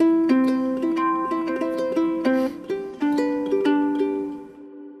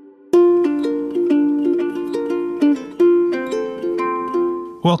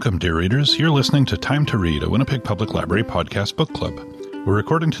Welcome, dear readers. You're listening to Time to Read, a Winnipeg Public Library podcast book club. We're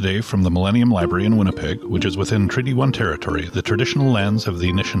recording today from the Millennium Library in Winnipeg, which is within Treaty 1 territory, the traditional lands of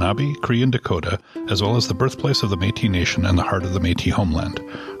the Anishinaabe, Cree, and Dakota, as well as the birthplace of the Métis Nation and the heart of the Métis homeland.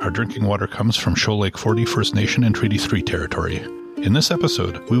 Our drinking water comes from Shoal Lake 40 First Nation and Treaty 3 territory. In this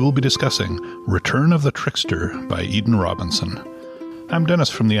episode, we will be discussing Return of the Trickster by Eden Robinson. I'm Dennis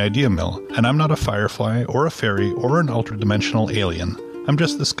from the Idea Mill, and I'm not a firefly or a fairy or an ultra-dimensional alien. I'm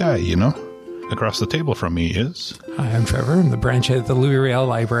just this guy, you know? Across the table from me is... Hi, I'm Trevor. I'm the branch head at the Louis Riel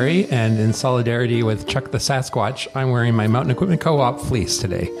Library, and in solidarity with Chuck the Sasquatch, I'm wearing my Mountain Equipment Co-op fleece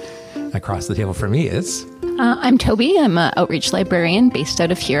today. Across the table from me is... I'm Toby. I'm an outreach librarian based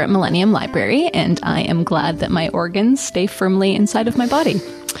out of here at Millennium Library, and I am glad that my organs stay firmly inside of my body.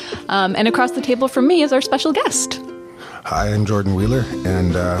 And across the table from me is our special guest. Hi, I'm Jordan Wheeler,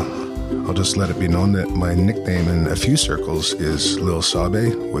 and I'll just let it be known that my nickname in a few circles is Lil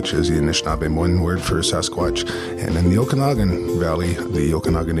Sabe, which is the Anishinaabe one word for Sasquatch. And in the Okanagan Valley, the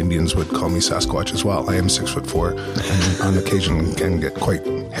Okanagan Indians would call me Sasquatch as well. I am 6'4", and on occasion can get quite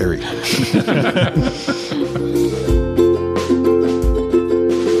hairy. A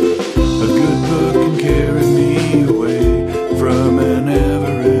good book can carry me away from an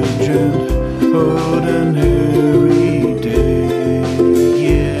average and ordinary day,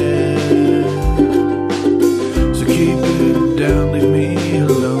 yeah. So keep it down, leave me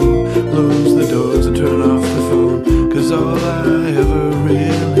alone, close the doors and turn off the phone, 'cause all I ever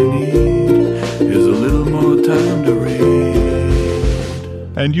really need is a little more time to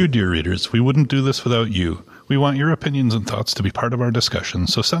read. And you, dear readers, we wouldn't do this without you. We want your opinions and thoughts to be part of our discussion,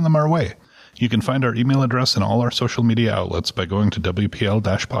 so send them our way. You can find our email address in all our social media outlets by going to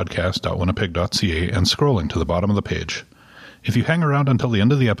wpl-podcast.winnipeg.ca and scrolling to the bottom of the page. If you hang around until the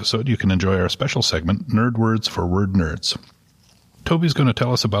end of the episode, you can enjoy our special segment, Nerd Words for Word Nerds. Toby's going to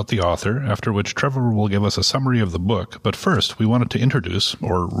tell us about the author, after which Trevor will give us a summary of the book, but first we wanted to introduce,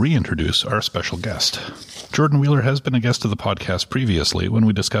 or reintroduce, our special guest. Jordan Wheeler has been a guest of the podcast previously when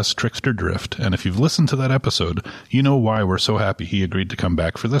we discussed Trickster Drift, and if you've listened to that episode, you know why we're so happy he agreed to come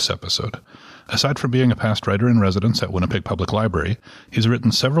back for this episode. Aside from being a past writer-in-residence at Winnipeg Public Library, he's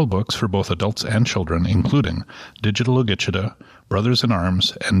written several books for both adults and children, including Digital Ogichida, Brothers in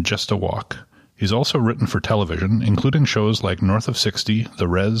Arms, and Just a Walk. He's also written for television, including shows like North of 60, The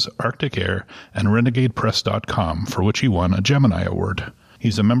Res, Arctic Air, and RenegadePress.com, for which he won a Gemini Award.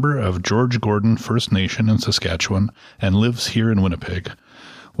 He's a member of George Gordon First Nation in Saskatchewan and lives here in Winnipeg.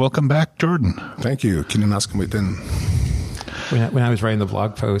 Welcome back, Jordan. Thank you. Kininaskamitin. When I was writing the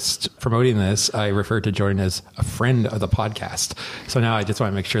blog post promoting this, I referred to Jordan as a friend of the podcast. So now I just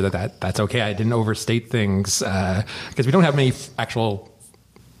want to make sure that's okay. I didn't overstate things because we don't have many actual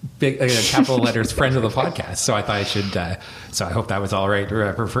big capital letters friend of the podcast. So I thought I should, so I hope that was all right.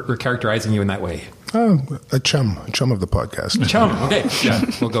 We're characterizing you in that way. A chum of the podcast. Chum, okay. Yeah,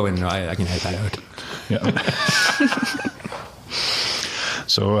 we'll go in. I can edit that out. Yeah.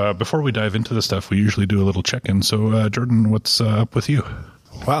 So before we dive into the stuff, we usually do a little check-in. So Jordan, what's up with you?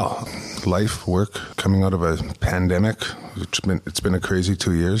 Wow. Life, work, coming out of a pandemic. It's been a crazy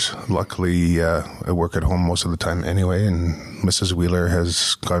 2 years. Luckily, I work at home most of the time anyway, and Mrs. Wheeler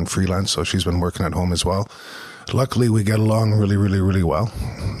has gone freelance, so she's been working at home as well. Luckily, we get along really, really, really well,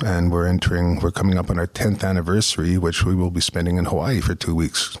 and we're coming up on our 10th anniversary, which we will be spending in Hawaii for 2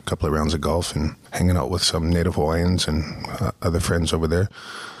 weeks, a couple of rounds of golf and hanging out with some native Hawaiians and other friends over there.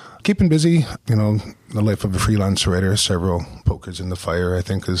 Keeping busy, you know, the life of a freelance writer, several pokers in the fire, I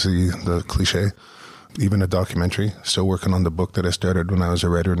think is the cliche. Even a documentary, still working on the book that I started when I was a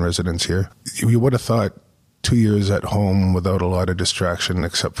writer-in-residence here. You would have thought 2 years at home without a lot of distraction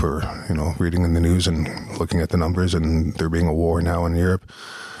except for, you know, reading in the news and looking at the numbers and there being a war now in Europe,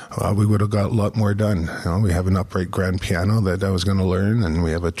 we would have got a lot more done. You know, we have an upright grand piano that I was going to learn, and we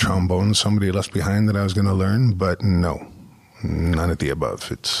have a trombone somebody left behind that I was going to learn, but no, none of the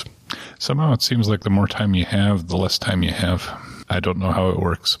above. Somehow it seems like the more time you have, the less time you have. I don't know how it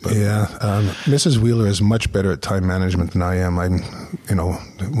works. But. Yeah. Mrs. Wheeler is much better at time management than I am.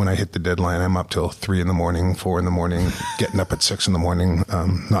 When I hit the deadline, I'm up till 3 in the morning, 4 in the morning, getting up at 6 in the morning.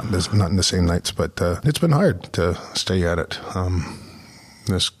 Not in the same nights, but it's been hard to stay at it.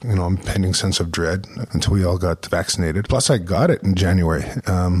 This, impending sense of dread until we all got vaccinated. Plus, I got it in January.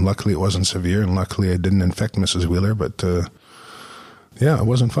 Luckily, it wasn't severe, and luckily, I didn't infect Mrs. Wheeler, but yeah, it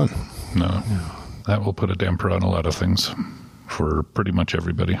wasn't fun. No, that will put a damper on a lot of things for pretty much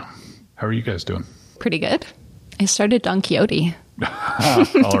everybody. How are you guys doing? Pretty good. I started Don Quixote. All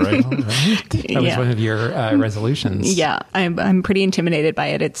right. That was one of your resolutions. Yeah, I'm pretty intimidated by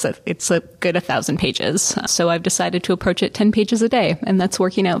it. It's a good 1,000 pages. So I've decided to approach it 10 pages a day, and that's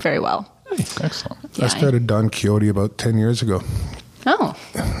working out very well. Excellent. Yeah, I started Don Quixote about 10 years ago. Oh,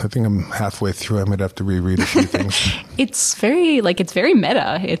 I think I'm halfway through. I might have to reread a few things. it's very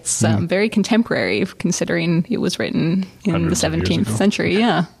meta. It's very contemporary, considering it was written in the Hundreds of years 17th ago. century.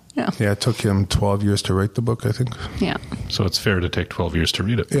 Yeah. Yeah, it took him 12 years to write the book, I think. Yeah. So it's fair to take 12 years to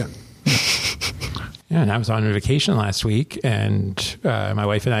read it. Yeah. Yeah, and I was on vacation last week, and my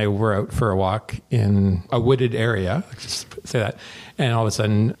wife and I were out for a walk in a wooded area. Let's just say that. And all of a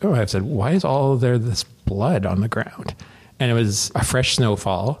sudden, my wife said, "Why is all there this blood on the ground?" And it was a fresh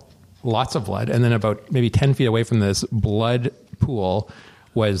snowfall, lots of blood. And then about maybe 10 feet away from this blood pool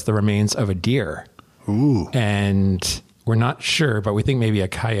was the remains of a deer. Ooh. And we're not sure, but we think maybe a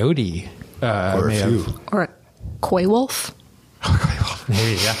coyote Or a may few. have. Or a coy wolf.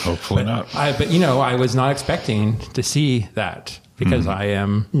 Maybe, yeah. Hopefully not. But I was not expecting to see that because I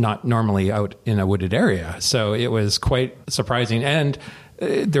am not normally out in a wooded area. So it was quite surprising. And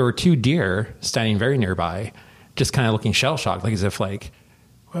there were 2 deer standing very nearby, just kind of looking shell-shocked, like as if like,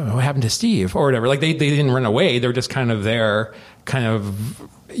 "Whoa, what happened to Steve?" or whatever. Like they didn't run away. They were just kind of there, kind of,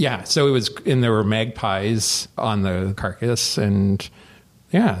 yeah. So it was, and there were magpies on the carcass. And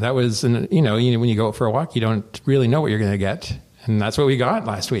yeah, that was, and when you go out for a walk, you don't really know what you're going to get. And that's what we got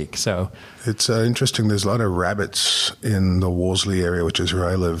last week. So It's interesting. There's a lot of rabbits in the Wolseley area, which is where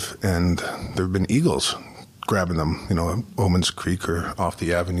I live, and there have been eagles grabbing them, Omens Creek or off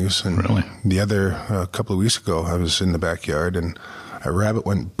the avenues. And Really? the other couple of weeks ago, I was in the backyard, and a rabbit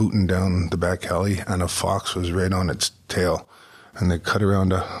went booting down the back alley, and a fox was right on its tail. And they cut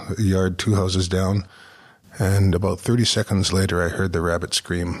around a yard 2 houses down, and about 30 seconds later, I heard the rabbit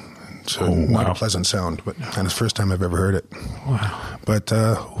scream. So not wow. a pleasant sound, and it's the first time I've ever heard it. wow. But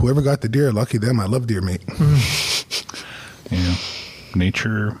whoever got the deer, lucky them. I love deer meat. Yeah.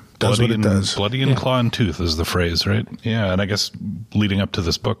 Nature Does what it does. Bloody and claw and tooth is the phrase, right? Yeah, and I guess leading up to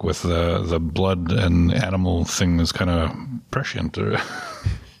this book with the blood and animal thing is kind of prescient.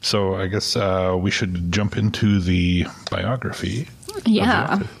 So I guess we should jump into the biography.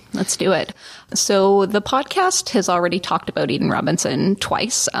 Yeah, let's do it. So the podcast has already talked about Eden Robinson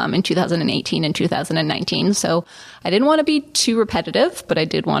twice, in 2018 and 2019. So I didn't want to be too repetitive, but I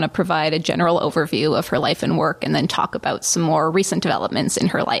did want to provide a general overview of her life and work and then talk about some more recent developments in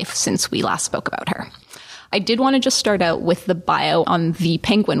her life since we last spoke about her. I did want to just start out with the bio on the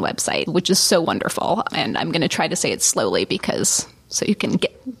Penguin website, which is so wonderful. And I'm going to try to say it slowly so you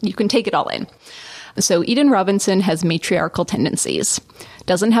can take it all in. So Eden Robinson has matriarchal tendencies.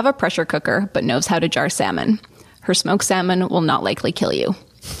 Doesn't have a pressure cooker, but knows how to jar salmon. Her smoked salmon will not likely kill you.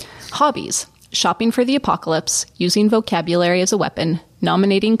 Hobbies: shopping for the apocalypse, using vocabulary as a weapon,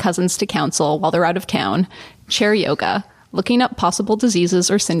 nominating cousins to council while they're out of town, chair yoga, looking up possible diseases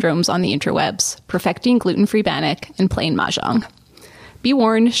or syndromes on the interwebs, perfecting gluten-free bannock, and playing mahjong. Be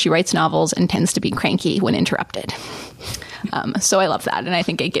warned, she writes novels and tends to be cranky when interrupted. So I love that, and I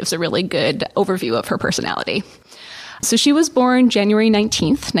think it gives a really good overview of her personality. So she was born January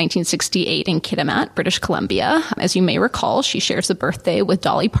 19th, 1968 in Kitimat, British Columbia. As you may recall, she shares a birthday with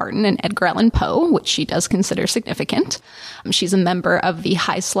Dolly Parton and Edgar Allan Poe, which she does consider significant. She's a member of the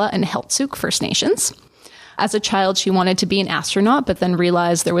Haisla and Heiltsuk First Nations. As a child, she wanted to be an astronaut, but then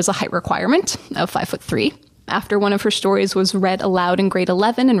realized there was a height requirement of 5'3". After one of her stories was read aloud in grade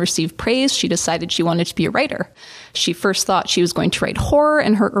 11 and received praise, she decided she wanted to be a writer. She first thought she was going to write horror,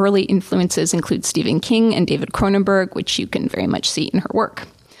 and her early influences include Stephen King and David Cronenberg, which you can very much see in her work.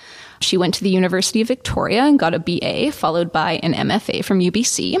 She went to the University of Victoria and got a BA, followed by an MFA from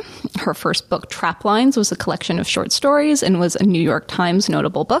UBC. Her first book, Traplines, was a collection of short stories and was a New York Times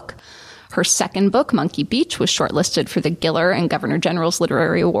notable book. Her second book, Monkey Beach, was shortlisted for the Giller and Governor General's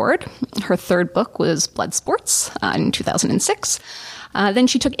Literary Award. Her third book was Blood Sports in 2006. Then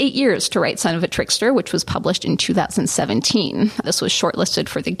she took 8 years to write Son of a Trickster, which was published in 2017. This was shortlisted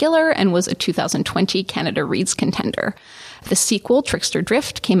for the Giller and was a 2020 Canada Reads contender. The sequel, Trickster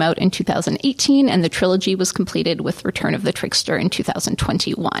Drift, came out in 2018, and the trilogy was completed with Return of the Trickster in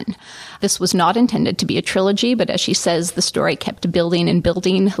 2021. This was not intended to be a trilogy, but as she says, the story kept building and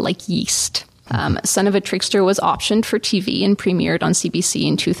building like yeast. Son of a Trickster was optioned for TV and premiered on CBC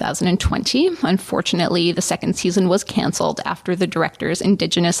in 2020. Unfortunately, the second season was cancelled after the director's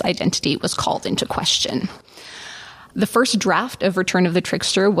Indigenous identity was called into question. The first draft of Return of the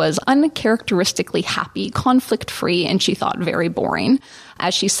Trickster was uncharacteristically happy, conflict-free, and she thought very boring.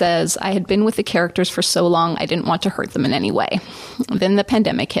 As she says, I had been with the characters for so long, I didn't want to hurt them in any way. Then the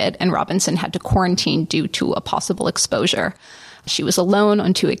pandemic hit, and Robinson had to quarantine due to a possible exposure. She was alone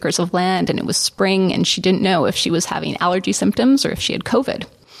on 2 acres of land, and it was spring, and she didn't know if she was having allergy symptoms or if she had COVID.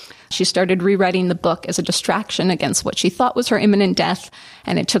 She started rewriting the book as a distraction against what she thought was her imminent death,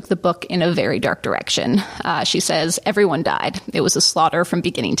 and it took the book in a very dark direction. She says, everyone died. It was a slaughter from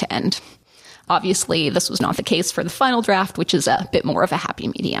beginning to end. Obviously, this was not the case for the final draft, which is a bit more of a happy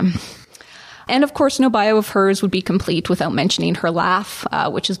medium. And of course, no bio of hers would be complete without mentioning her laugh,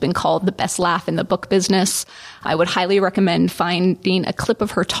 which has been called the best laugh in the book business. I would highly recommend finding a clip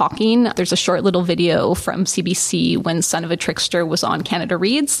of her talking. There's a short little video from CBC when Son of a Trickster was on Canada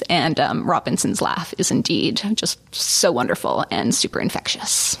Reads, and Robinson's laugh is indeed just so wonderful and super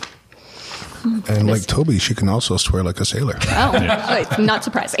infectious. And like Toby, she can also swear like a sailor. Oh, not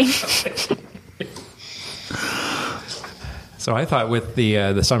surprising. So I thought with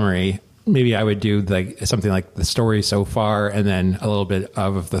the summary, maybe I would do something like the story so far and then a little bit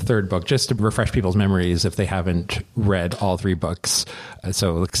of the third book, just to refresh people's memories if they haven't read all 3 books.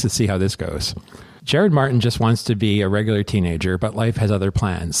 So let's see how this goes. Jared Martin just wants to be a regular teenager, but life has other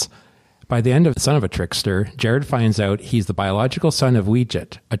plans. By the end of Son of a Trickster, Jared finds out he's the biological son of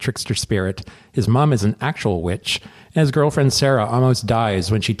Weejit, a trickster spirit. His mom is an actual witch, and his girlfriend Sarah almost dies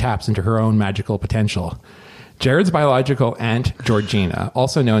when she taps into her own magical potential. Jared's biological aunt, Georgina,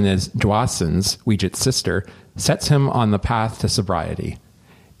 also known as Dwassen's, Weejit's sister, sets him on the path to sobriety.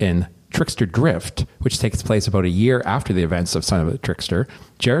 In Trickster Drift, which takes place about a year after the events of Son of a Trickster,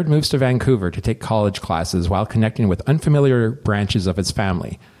 Jared moves to Vancouver to take college classes while connecting with unfamiliar branches of his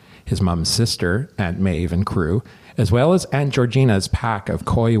family. His mom's sister, Aunt Maeve and crew, as well as Aunt Georgina's pack of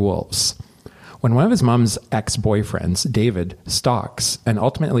coy wolves. When one of his mom's ex-boyfriends, David, stalks and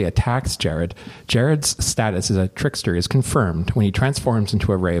ultimately attacks Jared, Jared's status as a trickster is confirmed when he transforms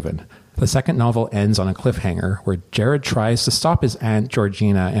into a raven. The second novel ends on a cliffhanger where Jared tries to stop his Aunt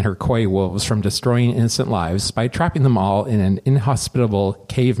Georgina and her coy wolves from destroying innocent lives by trapping them all in an inhospitable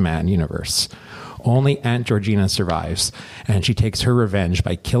caveman universe. Only Aunt Georgina survives, and she takes her revenge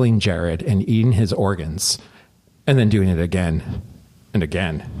by killing Jared and eating his organs, and then doing it again and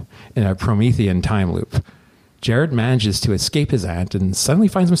again in a Promethean time loop. Jared manages to escape his aunt and suddenly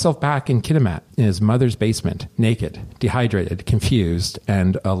finds himself back in Kitimat in his mother's basement, naked, dehydrated, confused,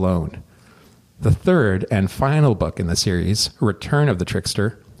 and alone. The third and final book in the series, Return of the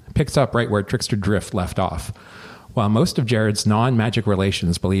Trickster, picks up right where Trickster Drift left off. While most of Jared's non-magic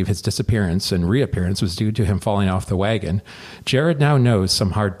relations believe his disappearance and reappearance was due to him falling off the wagon, Jared now knows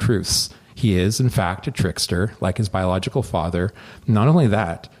some hard truths. He is, in fact, a trickster, like his biological father. Not only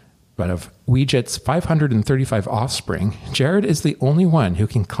that, but of Weejit's 535 offspring, Jared is the only one who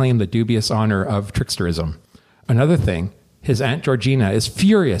can claim the dubious honor of tricksterism. Another thing, his Aunt Georgina is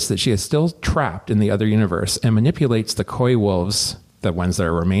furious that she is still trapped in the other universe and manipulates the coy wolves, the ones that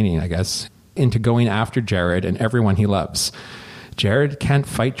are remaining, I guess, into going after Jared and everyone he loves. Jared can't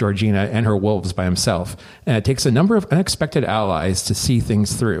fight Georgina and her wolves by himself, and it takes a number of unexpected allies to see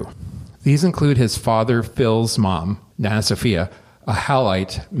things through. These include his father, Phil's mom, Nana Sophia, a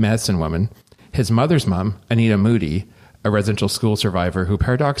Halite medicine woman, his mother's mom, Anita Moody, a residential school survivor who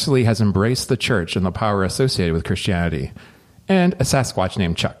paradoxically has embraced the church and the power associated with Christianity, and a Sasquatch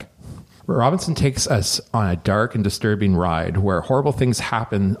named Chuck. Robinson takes us on a dark and disturbing ride where horrible things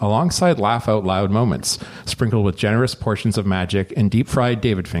happen alongside laugh-out-loud moments, sprinkled with generous portions of magic and deep-fried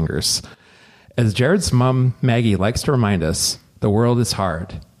David fingers. As Jared's mom, Maggie, likes to remind us, the world is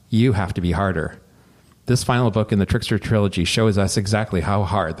hard. You have to be harder. This final book in the Trickster trilogy shows us exactly how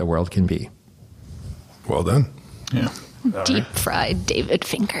hard the world can be. Well done. Yeah. Deep-fried David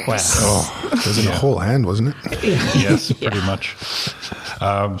fingers. Wow. Oh, it was in a whole hand, wasn't it? Yes, pretty much.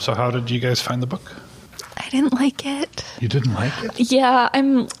 So how did you guys find the book? I didn't like it. You didn't like it? Yeah,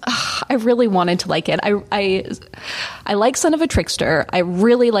 I really wanted to like it. I like Son of a Trickster. I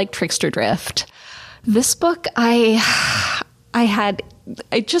really like Trickster Drift. This book,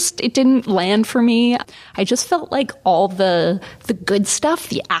 it didn't land for me. I just felt like all the good stuff,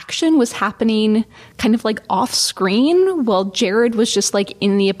 the action was happening kind of like off screen while Jared was just like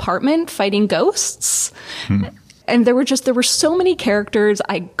in the apartment fighting ghosts. And there were so many characters.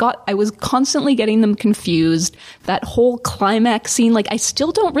 I was constantly getting them confused. That whole climax scene, like I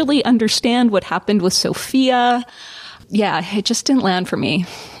still don't really understand what happened with Sophia. Yeah, it just didn't land for me,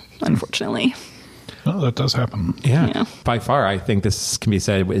 unfortunately. Oh, that does happen. Yeah. By far, I think this can be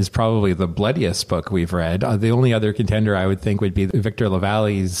said is probably the bloodiest book we've read. The only other contender I would think would be Victor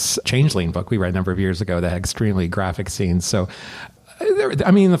Lavalle's Changeling book we read a number of years ago that had extremely graphic scenes. So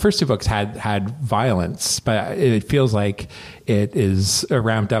The first two books had violence, but it feels like it is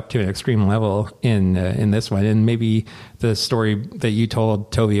ramped up to an extreme level in this one. And maybe the story that you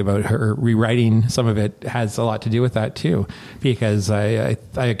told, Toby, about her rewriting some of it has a lot to do with that too. Because I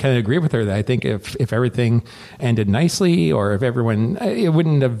kind of agree with her that I think if everything ended nicely, or if everyone, it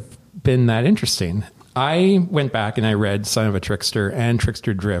wouldn't have been that interesting. I went back and I read Son of a Trickster and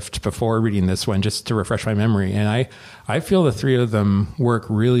Trickster Drift before reading this one, just to refresh my memory. And I feel the three of them work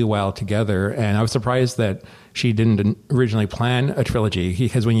really well together. And I was surprised that she didn't originally plan a trilogy,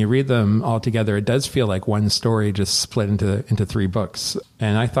 because when you read them all together, it does feel like one story just split into three books.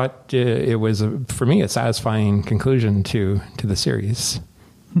 And I thought it was, for me, a satisfying conclusion to the series.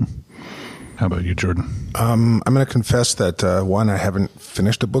 How about you, Jordan? I'm going to confess that, one, I haven't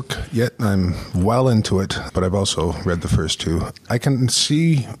finished a book yet. I'm well into it, but I've also read the first two. I can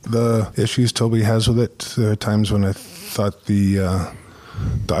see the issues Toby has with it. There are times when I thought the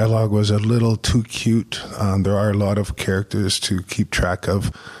dialogue was a little too cute. There are a lot of characters to keep track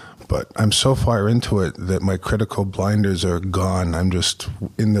of, but I'm so far into it that my critical blinders are gone. I'm just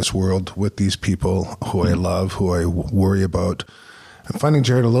in this world with these people who I love, who I worry about. I'm finding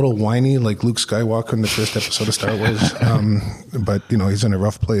Jared a little whiny, like Luke Skywalker in the first episode of Star Wars. But, he's in a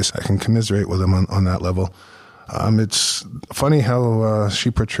rough place. I can commiserate with him on that level. It's funny how she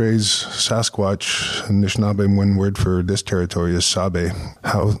portrays Sasquatch. Anishinaabe, one word for this territory is Sabe.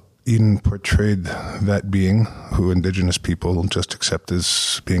 How Eden portrayed that being, who Indigenous people just accept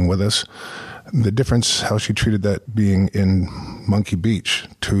as being with us. The difference, how she treated that being in Monkey Beach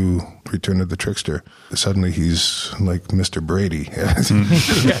to Return of the Trickster. Suddenly he's like Mr. Brady,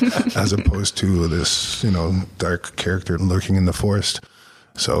 as opposed to this, dark character lurking in the forest.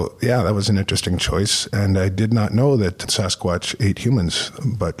 So, yeah, that was an interesting choice. And I did not know that Sasquatch ate humans,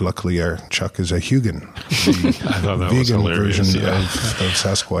 but luckily our Chuck is a Hugin, the vegan version of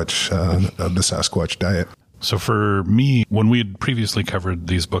Sasquatch, of the Sasquatch diet. So for me, when we had previously covered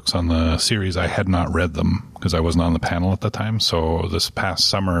these books on the series, I had not read them because I wasn't on the panel at the time. So this past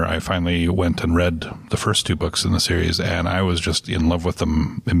summer, I finally went and read the first two books in the series, and I was just in love with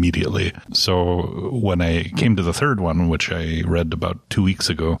them immediately. So when I came to the third one, which I read about 2 weeks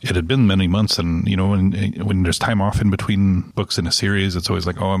ago, it had been many months. And, when there's time off in between books in a series, it's always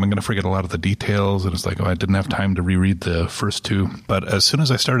like, oh, I'm going to forget a lot of the details. And it's like, oh, I didn't have time to reread the first two. But as soon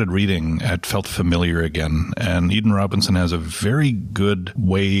as I started reading, it felt familiar again. And Eden Robinson has a very good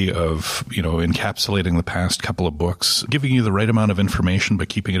way of, encapsulating the past couple of books, giving you the right amount of information, but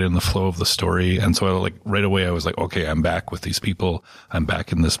keeping it in the flow of the story. And so right away, I was like, okay, I'm back with these people. I'm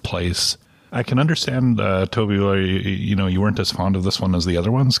back in this place. I can understand, Toby, you weren't as fond of this one as the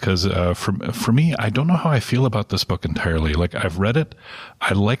other ones, because for me, I don't know how I feel about this book entirely. Like, I've read it.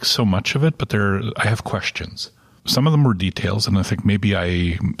 I like so much of it, but I have questions. Some of them were details, and I think maybe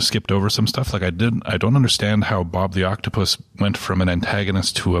I skipped over some stuff. Like I don't understand how Bob the Octopus went from an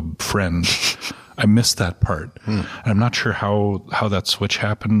antagonist to a friend. I missed that part. And I'm not sure how that switch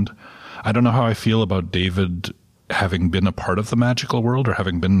happened. I don't know how I feel about David having been a part of the magical world or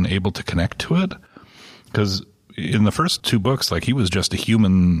having been able to connect to it. Because in the first two books, he was just a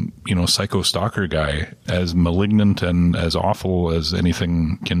human, psycho stalker guy, as malignant and as awful as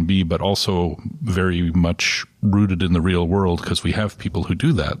anything can be, but also very much rooted in the real world, because we have people who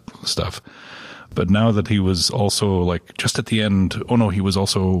do that stuff. But now that he was also just at the end, he was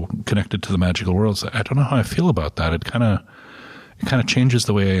also connected to the magical worlds. I don't know how I feel about that. It kind of changes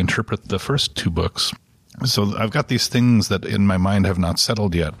the way I interpret the first two books. So I've got these things that in my mind have not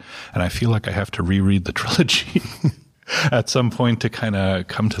settled yet, and I feel like I have to reread the trilogy at some point to kind of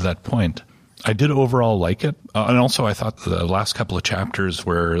come to that point. I did overall like it, and also I thought the last couple of chapters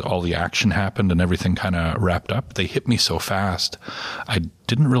where all the action happened and everything kind of wrapped up, they hit me so fast. I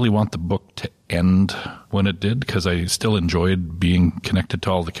didn't really want the book to end when it did, because I still enjoyed being connected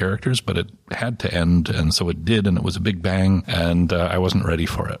to all the characters, but it had to end, and so it did, and it was a big bang, and I wasn't ready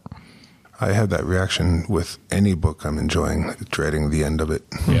for it. I have that reaction with any book I'm enjoying, dreading the end of it.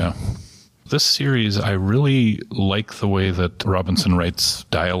 Yeah. This series, I really like the way that Robinson writes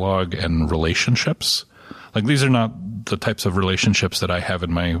dialogue and relationships. These are not the types of relationships that I have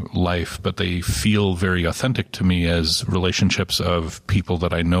in my life, but they feel very authentic to me as relationships of people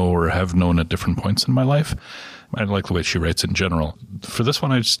that I know or have known at different points in my life. I like the way she writes in general. For this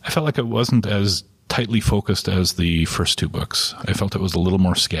one, I felt like it wasn't as tightly focused as the first two books. I felt it was a little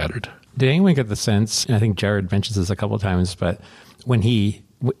more scattered. Did anyone get the sense, and I think Jared mentions this a couple of times, but when he,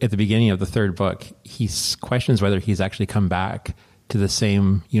 at the beginning of the third book, he questions whether he's actually come back to the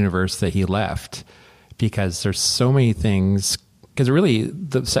same universe that he left, because there's so many things because really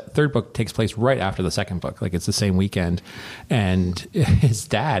the third book takes place right after the second book. Like it's the same weekend, and his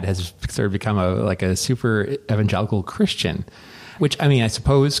dad has sort of become a super evangelical Christian, which I mean I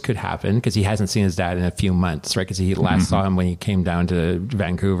suppose could happen because he hasn't seen his dad in a few months, right? Because he last saw him when he came down to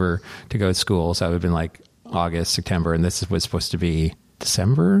Vancouver to go to school, so it would have been like August, September, and this was supposed to be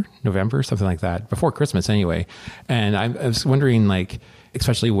December, November, something like that, before Christmas anyway. And I was wondering, like,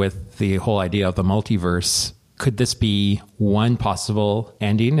 especially with the whole idea of the multiverse, could this be one possible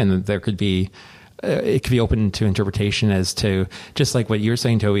ending? And there could be, it could be open to interpretation as to, just like what you're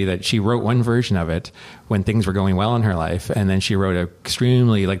saying, Toby, that she wrote one version of it when things were going well in her life. And then she wrote a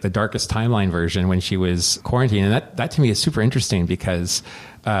extremely, like the darkest timeline version when she was quarantined. And that to me is super interesting because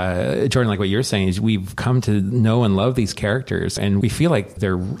Jordan, like what you're saying, is we've come to know and love these characters and we feel like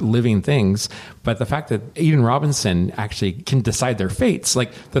they're living things. But the fact that Eden Robinson actually can decide their fates,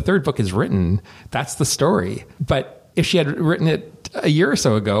 like the third book is written, that's the story. But if she had written it a year or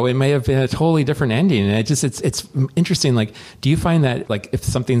so ago, it may have been a totally different ending. And it's interesting. Like, do you find that like if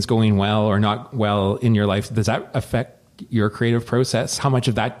something's going well or not well in your life, does that affect your creative process? How much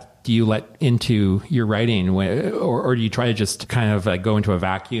of that do you let into your writing, or do you try to just kind of like go into a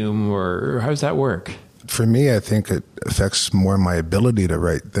vacuum, or how does that work? For me, I think it affects more my ability to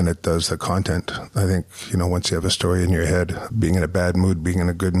write than it does the content. I think, once you have a story in your head, being in a bad mood, being in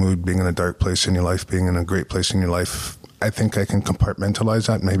a good mood, being in a dark place in your life, being in a great place in your life, I think I can compartmentalize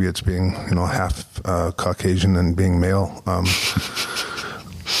that. Maybe it's being, half Caucasian and being male.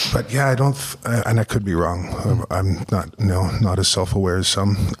 But yeah, and I could be wrong. I'm not as self-aware as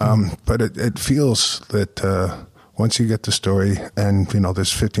some. But it feels that once you get the story, and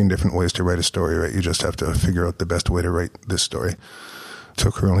there's 15 different ways to write a story, right? You just have to figure out the best way to write this story. It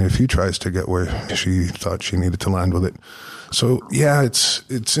took her only a few tries to get where she thought she needed to land with it. So yeah,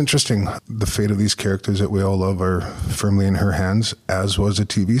 it's interesting. The fate of these characters that we all love are firmly in her hands, as was a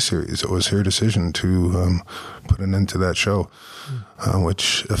TV series. It was her decision to put an end to that show,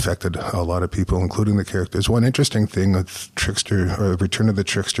 which affected a lot of people, including the characters. One interesting thing with Trickster, or Return of the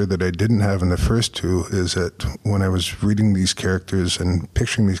Trickster, that I didn't have in the first two is that when I was reading these characters and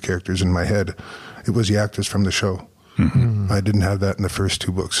picturing these characters in my head, it was the actors from the show. Mm-hmm. I didn't have that in the first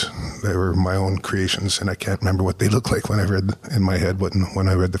two books. They were my own creations, and I can't remember what they look like when I read in my head when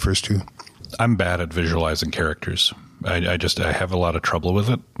I read the first two. I'm bad at visualizing characters. I have a lot of trouble with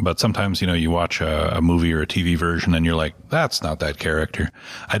it. But sometimes, you watch a movie or a TV version and you're like, that's not that character.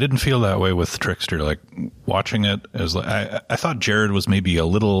 I didn't feel that way with Trickster. Like watching it, I thought Jared was maybe a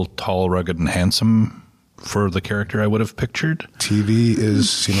little tall, rugged, and handsome for the character I would have pictured. TV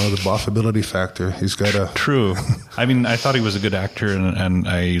is, the boffability factor. He's got a... True. I mean, I thought he was a good actor and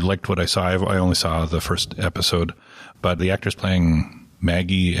I liked what I saw. I only saw the first episode, but the actors playing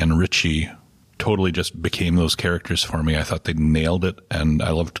Maggie and Richie totally just became those characters for me. I thought they nailed it, and I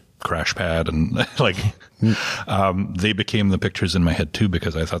loved Crash Pad, and they became the pictures in my head too,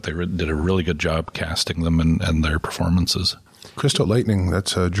 because I thought they did a really good job casting them and their performances. Crystal Lightning,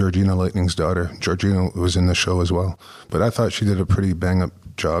 that's Georgina Lightning's daughter. Georgina was in the show as well. But I thought she did a pretty bang-up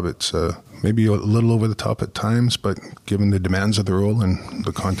job. It's maybe a little over the top at times, but given the demands of the role and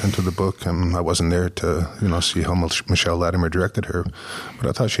the content of the book, I wasn't there to see how Michelle Latimer directed her. But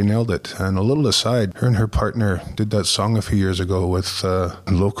I thought she nailed it. And a little aside, her and her partner did that song a few years ago with a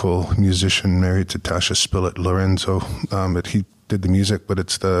local musician married to Tasha Spillett, Lorenzo. But he did the music, but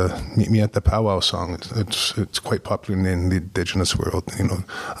it's the Meet Me at the Powwow song. It's quite popular in the indigenous world.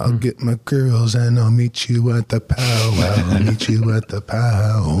 I'll get my girls and I'll meet you at the powwow. I'll meet you at the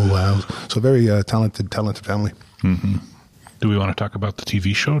powwow. So very talented family. Mm-hmm. Do we want to talk about the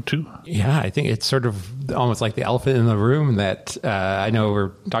TV show too? Yeah, I think it's sort of almost like the elephant in the room that I know we're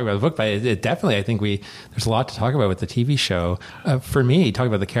talking about the book, but it definitely, I think there's a lot to talk about with the TV show. For me, talking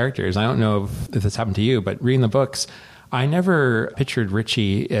about the characters, I don't know if this happened to you, but reading the books, I never pictured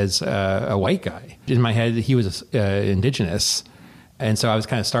Richie as a white guy. In my head, he was indigenous. And so I was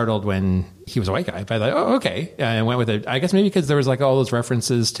kind of startled when he was a white guy. But I thought, oh, okay. And I went with it. I guess maybe because there was like all those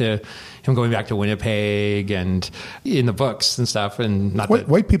references to him going back to Winnipeg and in the books and stuff. And not that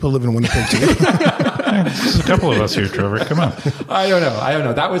white people live in Winnipeg too. There's a couple of us here, Trevor. Come on. I don't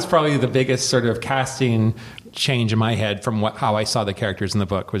know. That was probably the biggest sort of casting change in my head from how I saw the characters in the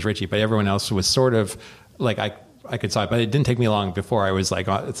book was Richie. But everyone else was sort of like I could saw it, but it didn't take me long before I was like,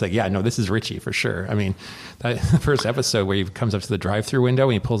 it's like, yeah, no, this is Richie for sure. I mean, the first episode where he comes up to the drive-through window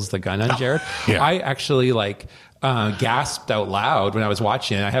and he pulls the gun on Jared, yeah. I actually gasped out loud when I was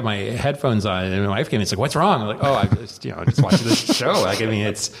watching it. I had my headphones on and my wife came in. It's like, what's wrong? I'm like, oh, I just watching this show. Like, I mean,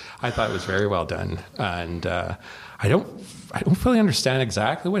 I thought it was very well done. And, I don't fully understand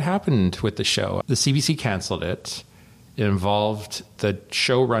exactly what happened with the show. The CBC canceled it. It involved the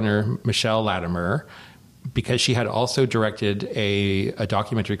showrunner, Michelle Latimer, because she had also directed a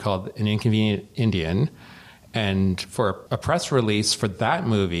documentary called An Inconvenient Indian. And for a press release for that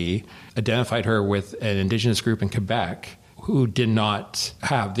movie, identified her with an Indigenous group in Quebec who did not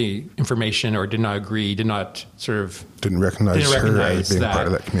have the information or did not agree, didn't recognize her as being that. Part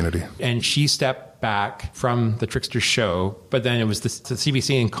of that community. And she stepped back from the Trickster show, but then it was the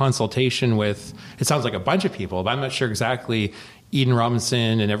CBC in consultation with, it sounds like a bunch of people, but I'm not sure exactly, Eden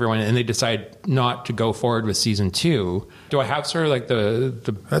Robinson and everyone, and they decide not to go forward with season 2. Do I have sort of like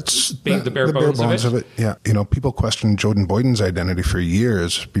the bare bones of it? Yeah. People questioned Jordan Boyden's identity for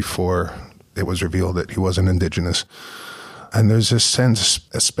years before it was revealed that he wasn't Indigenous. And there's this sense,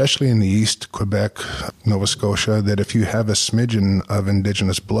 especially in the East, Quebec, Nova Scotia, that if you have a smidgen of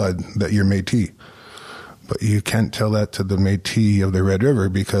Indigenous blood, that you're Métis. But you can't tell that to the Métis of the Red River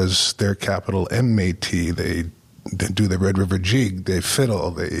because they're capital M Métis. They do the Red River jig, they fiddle,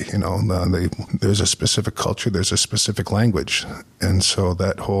 there's a specific culture, there's a specific language. And so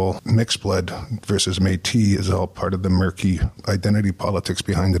that whole mixed blood versus Métis is all part of the murky identity politics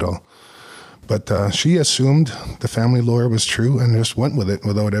behind it all. But she assumed the family lore was true and just went with it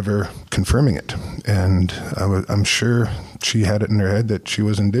without ever confirming it. And I'm sure she had it in her head that she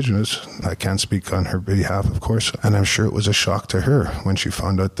was Indigenous. I can't speak on her behalf, of course. And I'm sure it was a shock to her when she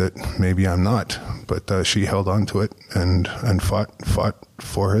found out that maybe I'm not. But she held on to it and fought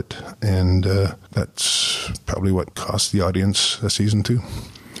for it. And that's probably what cost the audience a season 2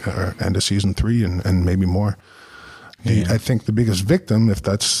 and a season 3 and maybe more. Yeah. I think the biggest victim, if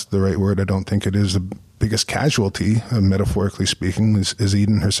that's the right word, I don't think it is, the biggest casualty, metaphorically speaking, is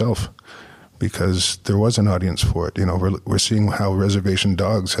Eden herself. Because there was an audience for it. We're seeing how Reservation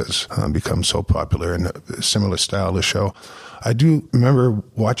Dogs has become so popular and a similar style of show. I do remember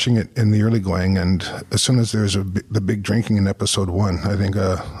watching it in the early going, and as soon as there's the big drinking in episode 1, I think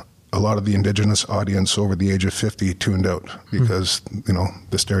a lot of the Indigenous audience over the age of 50 tuned out because,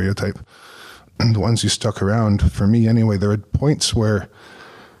 the stereotype. And the ones who stuck around, for me anyway, there were points where,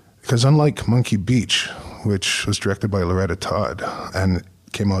 because unlike Monkey Beach, which was directed by Loretta Todd and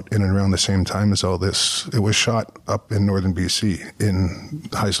came out in and around the same time as all this, it was shot up in northern BC in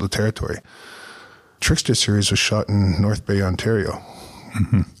Haisla territory. Trickster series was shot in North Bay, Ontario.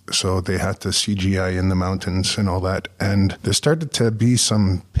 Mm-hmm. So they had to CGI in the mountains and all that. And there started to be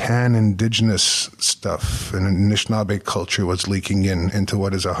some pan-Indigenous stuff, and Anishinaabe culture was leaking into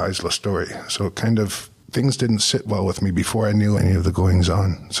what is a Haisla story. So kind of things didn't sit well with me before I knew any of the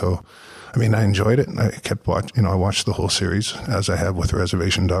goings-on. So, I enjoyed it. I kept watching, I watched the whole series, as I have with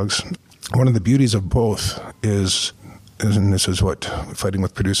Reservation Dogs. One of the beauties of both is, and this is what fighting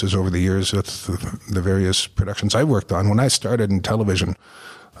with producers over the years with the various productions I worked on. When I started in television,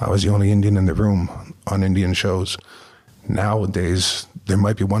 I was the only Indian in the room on Indian shows. Nowadays, there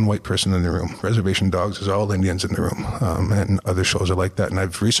might be one white person in the room. Reservation Dogs is all Indians in the room, and other shows are like that. And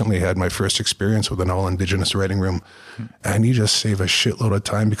I've recently had my first experience with an all-Indigenous writing room, and you just save a shitload of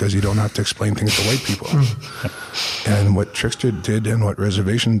time because you don't have to explain things to white people. And what Trickster did and what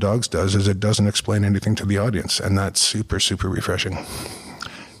Reservation Dogs does is it doesn't explain anything to the audience, and that's super, super refreshing.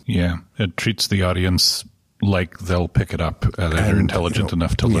 Yeah, it treats the audience like they'll pick it up. They're intelligent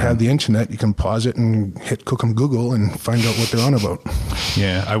enough to learn. You have the internet, you can pause it and hit Cookum Google and find out what they're on about.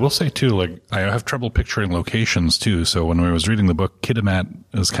 Yeah, I will say too, I have trouble picturing locations too. So when I was reading the book, Kitimat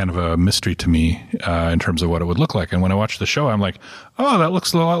is kind of a mystery to me in terms of what it would look like. And when I watched the show, I'm like, oh, that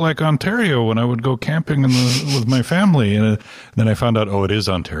looks a lot like Ontario when I would go camping with my family. And then I found out, it is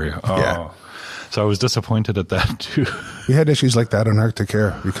Ontario. Oh. Yeah. So I was disappointed at that too. We had issues like that on Arctic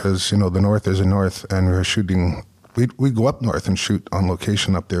Air because, the north is a north, and we were shooting. We'd go up north and shoot on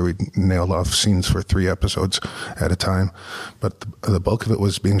location up there. We'd nail off scenes for 3 episodes at a time. But the bulk of it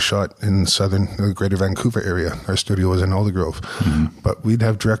was being shot in the greater Vancouver area. Our studio was in Aldergrove. Mm-hmm. But we'd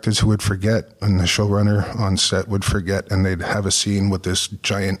have directors who would forget, and the showrunner on set would forget, and they'd have a scene with this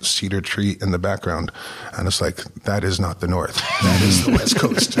giant cedar tree in the background. And it's like, that is not the north. That is the West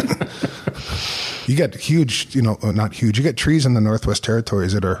Coast. You get huge, not huge, you get trees in the Northwest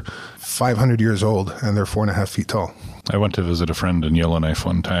Territories that are 500 years old and they're 4.5 feet tall. I went to visit a friend in Yellowknife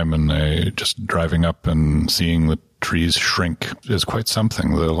one time, and just driving up and seeing the trees shrink is quite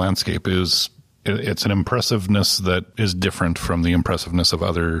something. The landscape is it's an impressiveness that is different from the impressiveness of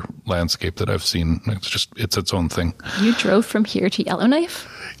other landscape that I've seen. It's its own thing. You drove from here to Yellowknife?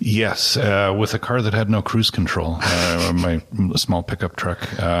 Yes, with a car that had no cruise control, my small pickup truck,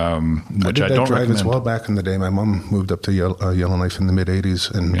 which I don't drive recommend. as well back in the day. My mom moved up to Yellowknife in the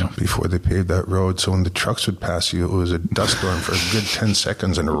mid-'80s, and before they paved that road. So when the trucks would pass you, it was a dust storm for a good 10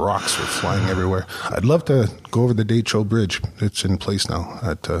 seconds, and rocks were flying everywhere. I'd love to go over the Deitcho Bridge. It's in place now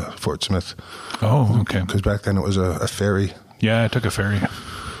at Fort Smith. Oh, okay. Because back then it was a ferry. Yeah, I took a ferry.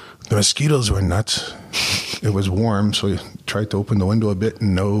 The mosquitoes were nuts. It was warm, so you tried to open the window a bit,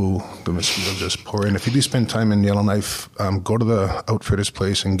 and no, the mosquitoes just pour in. If you do spend time in Yellowknife, go to the outfitter's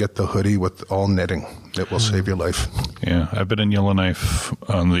place and get the hoodie with all netting. It will save your life. Yeah, I've been in Yellowknife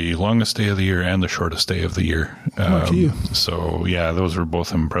on the longest day of the year and the shortest day of the year. Lucky you. So, yeah, those were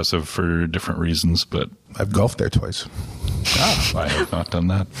both impressive for different reasons, but... I've golfed there twice. I have not done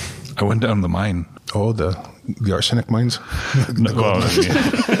that. I went down the mine. Oh, the arsenic mines?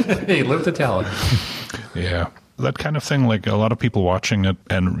 Hey, live to tell it. Yeah. That kind of thing, like a lot of people watching it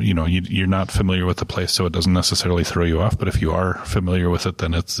and, you're not familiar with the place, so it doesn't necessarily throw you off. But if you are familiar with it,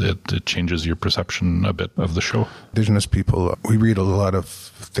 then it changes your perception a bit of the show. Indigenous people, we read a lot of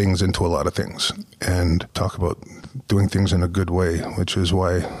things into a lot of things and talk about doing things in a good way, which is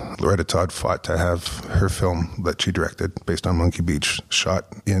why Loretta Todd fought to have her film that she directed based on Monkey Beach shot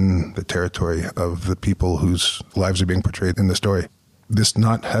in the territory of the people whose lives are being portrayed in the story. This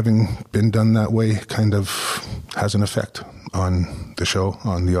not having been done that way kind of has an effect on the show,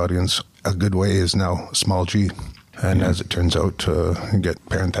 on the audience. A good way is now small g. And as it turns out, you get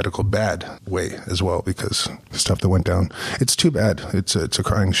parenthetical bad way as well, because the stuff that went down. It's too bad. It's a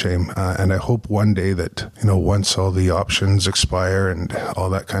crying shame. And I hope one day that, once all the options expire and all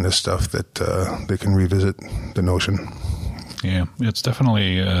that kind of stuff, that they can revisit the notion. Yeah, it's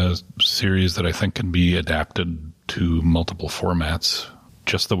definitely a series that I think can be adapted to multiple formats,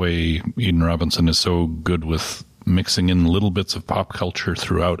 just the way Eden Robinson is so good with mixing in little bits of pop culture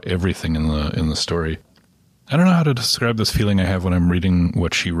throughout everything in the story. I don't know how to describe this feeling I have when I'm reading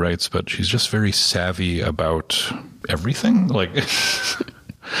what she writes, but she's just very savvy about everything. Like,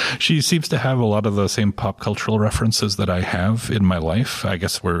 she seems to have a lot of the same pop cultural references that I have in my life. I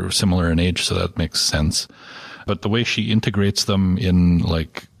guess we're similar in age, so that makes sense. But the way she integrates them in,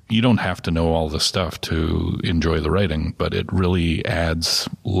 like, you don't have to know all the stuff to enjoy the writing, but it really adds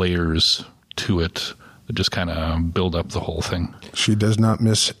layers to it that just kind of build up the whole thing. She does not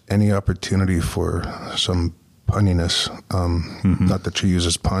miss any opportunity for some punniness. Not that she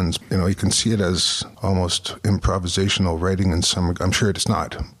uses puns. You can see it as almost improvisational writing in some... I'm sure it's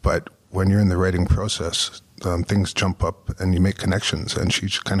not, but when you're in the writing process, things jump up and you make connections, and she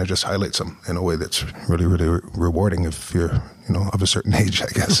kind of just highlights them in a way that's really, really rewarding if you're, of a certain age, I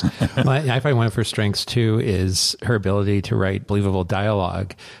guess. Well, I find one of her strengths too is her ability to write believable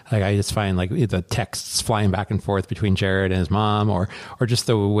dialogue. Like, I just find, like, the texts flying back and forth between Jared and his mom, or just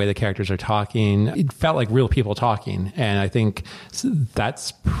the way the characters are talking. It felt like real people talking, and I think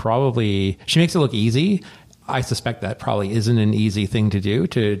that's probably, she makes it look easy. I suspect that probably isn't an easy thing to do,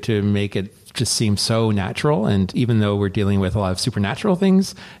 to make it just seem so natural. And even though we're dealing with a lot of supernatural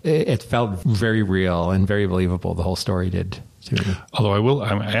things, it felt very real and very believable. The whole story did to me. Although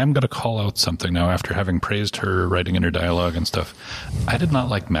I am going to call out something now after having praised her writing and her dialogue and stuff. I did not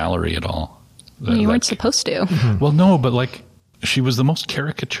like Mallory at all. You weren't supposed to. Well, no, but like, she was the most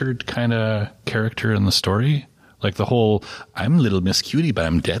caricatured kind of character in the story. Like the whole, I'm little Miss Cutie, but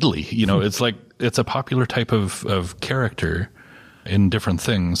I'm deadly. It's like, it's a popular type of character in different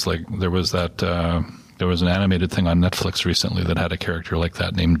things. Like there was an animated thing on Netflix recently that had a character like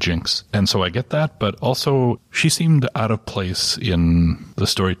that named Jinx. And so I get that, but also she seemed out of place in the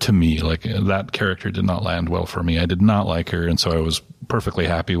story to me. Like, that character did not land well for me. I did not like her. And so I was perfectly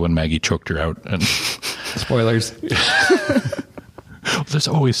happy when Maggie choked her out. And Spoilers. There's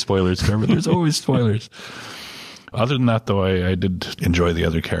always spoilers, Carmen. There's always spoilers. Other than that, though, I did enjoy the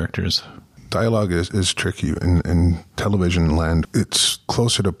other characters. Dialogue is tricky in television land. It's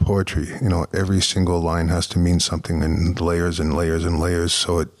closer to poetry. Every single line has to mean something in layers and layers and layers.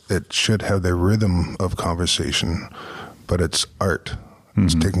 So it should have the rhythm of conversation, but it's art.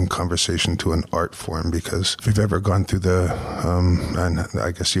 It's taking conversation to an art form, because if you've ever gone through and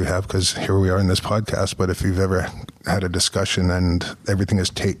I guess you have, because here we are in this podcast, but if you've ever had a discussion and everything is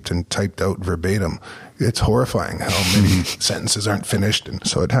taped and typed out verbatim, it's horrifying how many sentences aren't finished. And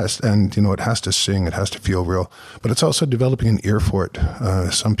so it has to sing, it has to feel real, but it's also developing an ear for it.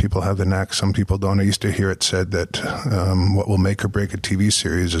 Some people have the knack, some people don't. I used to hear it said that what will make or break a TV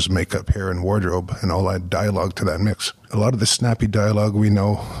series is makeup, hair, and wardrobe, and all that dialogue to that mix. A lot of the snappy dialogue we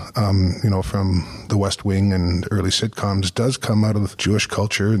know, from the West Wing and early sitcoms does come out of the Jewish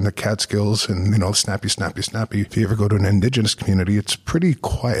culture and the Catskills and, snappy, snappy, snappy. If you ever go to an indigenous community, it's pretty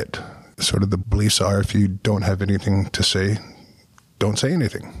quiet. Sort of the beliefs are, if you don't have anything to say, don't say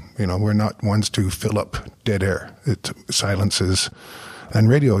anything. We're not ones to fill up dead air. Silence is, and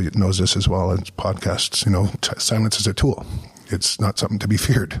radio knows this as well as podcasts, silence is a tool. It's not something to be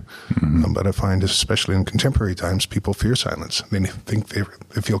feared. But I find, especially in contemporary times, people fear silence. They think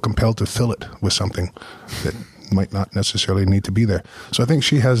they feel compelled to fill it with something that might not necessarily need to be there. So I think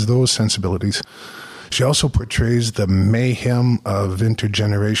she has those sensibilities. She also portrays the mayhem of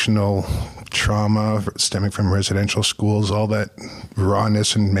intergenerational trauma stemming from residential schools, all that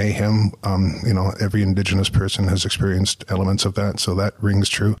rawness and mayhem. Every Indigenous person has experienced elements of that, so that rings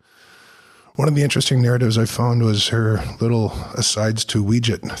true. One of the interesting narratives I found was her little asides to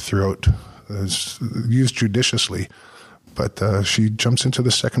Weejit throughout. It's used judiciously, but she jumps into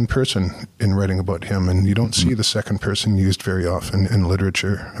the second person in writing about him, and you don't see the second person used very often in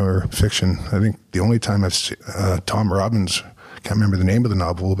literature or fiction. I think the only time I've seen Tom Robbins, can't remember the name of the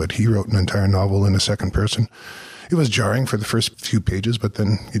novel, but he wrote an entire novel in the second person. It was jarring for the first few pages, but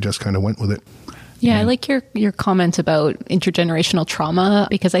then he just kind of went with it. Yeah, I like your comment about intergenerational trauma,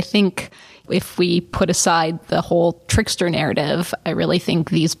 because I think if we put aside the whole trickster narrative, I really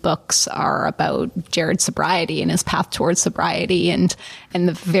think these books are about Jared's sobriety and his path towards sobriety and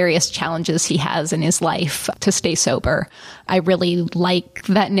the various challenges he has in his life to stay sober. I really like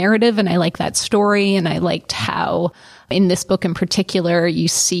that narrative and I like that story, and I liked how in this book in particular, you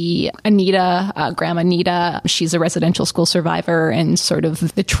see Anita, Grandma Anita. She's a residential school survivor, and sort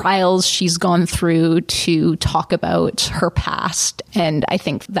of the trials she's gone through to talk about her past. And I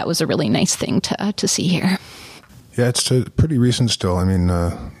think that was a really nice thing to see here. Yeah, it's pretty recent still. I mean,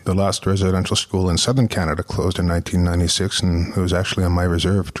 the last residential school in southern Canada closed in 1996, and it was actually on my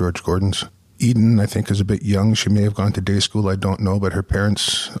reserve, George Gordon's. Eden, I think, is a bit young. She may have gone to day school, I don't know, but her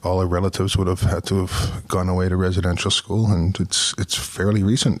parents, all her relatives would have had to have gone away to residential school, and it's fairly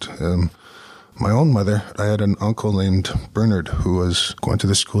recent. My own mother, I had an uncle named Bernard who was going to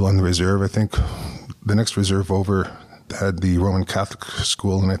the school on the reserve. I think the next reserve over had the Roman Catholic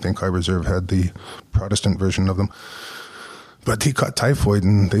school, and I think our reserve had the Protestant version of them. But he caught typhoid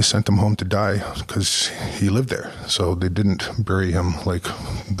and they sent him home to die because he lived there. So they didn't bury him like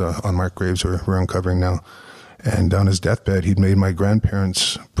the unmarked graves we're uncovering now. And on his deathbed, he'd made my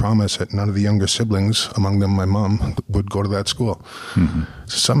grandparents promise that none of the younger siblings, among them my mom, would go to that school. Mm-hmm.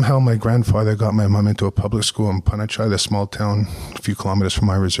 Somehow my grandfather got my mom into a public school in Punachai, the small town a few kilometers from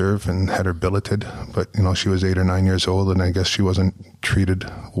my reserve, and had her billeted. But, she was 8 or 9 years old, and I guess she wasn't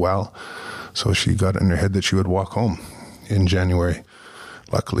treated well. So she got it in her head that she would walk home in January.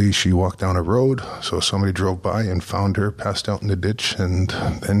 Luckily, she walked down a road, so somebody drove by and found her passed out in the ditch, and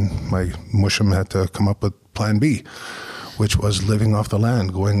then my mushum had to come up with plan B, which was living off the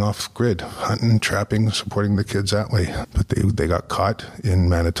land, going off grid, hunting, trapping, supporting the kids that way. But they got caught in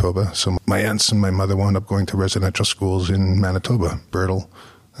Manitoba, so my aunts and my mother wound up going to residential schools in Manitoba, Birtle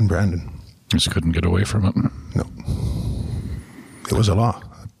and Brandon. Just couldn't get away from it. No. It was a law.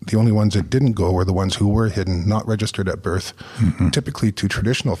 The only ones that didn't go were the ones who were hidden, not registered at birth, typically to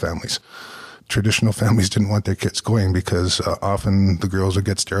traditional families. Traditional families didn't want their kids going because often the girls would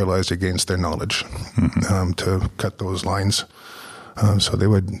get sterilized against their knowledge to cut those lines. So they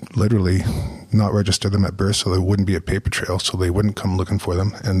would literally not register them at birth so there wouldn't be a paper trail, so they wouldn't come looking for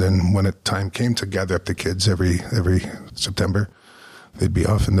them. And then when time came to gather up the kids every September, they'd be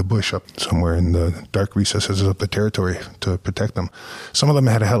off in the bush up somewhere in the dark recesses of the territory to protect them. Some of them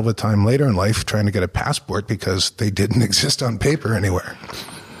had a hell of a time later in life trying to get a passport because they didn't exist on paper anywhere.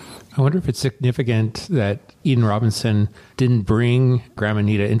 I wonder if it's significant that Eden Robinson didn't bring Grandma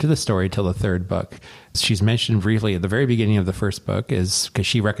Anita into the story till the third book. She's mentioned briefly at the very beginning of the first book is because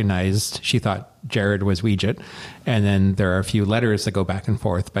she thought Jared was Weejit. And then there are a few letters that go back and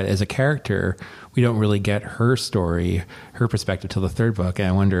forth. But as a character, we don't really get her story, her perspective till the third book. And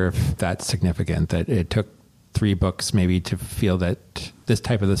I wonder if that's significant, that it took 3 books maybe to feel that this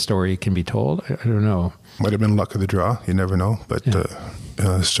type of the story can be told. I don't know. Might have been luck of the draw. You never know. But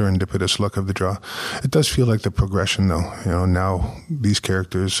serendipitous luck of the draw. It does feel like the progression, though. Now these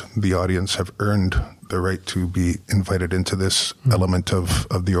characters, the audience, have earned the right to be invited into this element of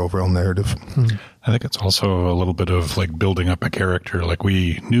the overall narrative. I think it's also a little bit of like building up a character. Like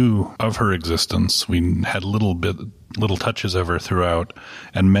we knew of her existence. We had little touches of her throughout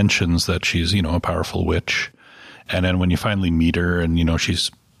and mentions that she's, a powerful witch. And then when you finally meet her and,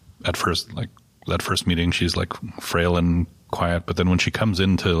 she's at first, like that first meeting, she's like frail and quiet. But then when she comes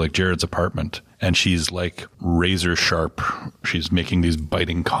into like Jared's apartment and she's like razor sharp, she's making these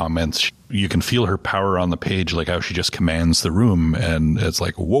biting comments. You can feel her power on the page, like how she just commands the room. And it's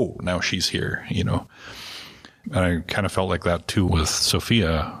like, whoa, now she's here, And I kind of felt like that too with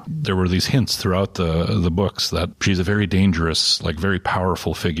Sophia. There were these hints throughout the books that she's a very dangerous, like very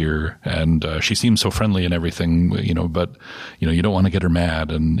powerful figure. And she seems so friendly and everything, but, you don't want to get her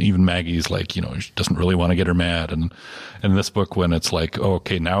mad. And even Maggie's like, she doesn't really want to get her mad. And in this book, when it's like, oh,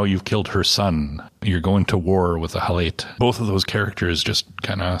 okay, now you've killed her son, you're going to war with the Halate. Both of those characters just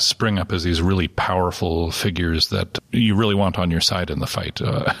kind of spring up as these really powerful figures that you really want on your side in the fight.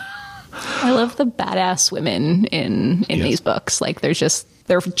 I love the badass women in these books. Like they're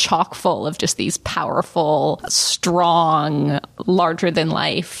chock full of just these powerful, strong, larger than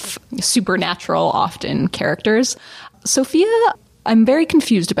life, supernatural often characters. Sophia, I'm very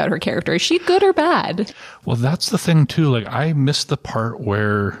confused about her character. Is she good or bad? Well, that's the thing too. Like I missed the part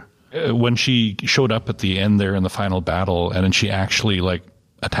where when she showed up at the end there in the final battle and then she actually like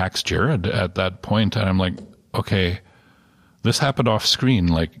attacks Jared at that point. And I'm like, okay, this happened off screen,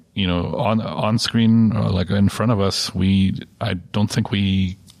 like, on screen, like in front of us. I don't think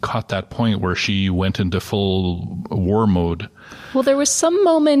we caught that point where she went into full war mode. Well, there was some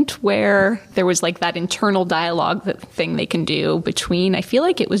moment where there was like that internal dialogue, that thing they can do between, I feel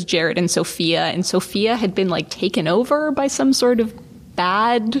like it was Jared and Sophia had been like taken over by some sort of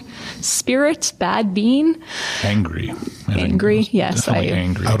bad spirit, bad being. Angry. Yes.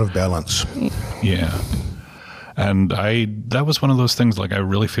 Angry. Out of balance. Yeah. And that was one of those things, like, I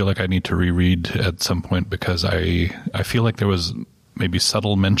really feel like I need to reread at some point because I feel like there was maybe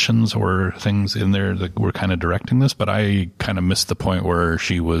subtle mentions or things in there that were kind of directing this, but I kind of missed the point where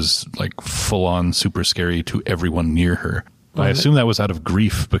she was like full on super scary to everyone near her. I assume that was out of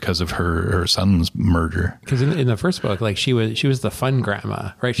grief because of her son's murder. Because in the first book, like she was the fun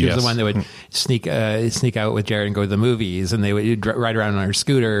grandma, right? She was the one that would sneak out with Jared and go to the movies, and they would ride around on her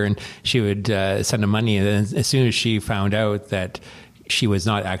scooter, and she would send him money. And then as soon as she found out that she was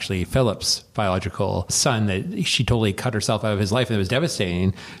not actually Philip's biological son, that she totally cut herself out of his life, and it was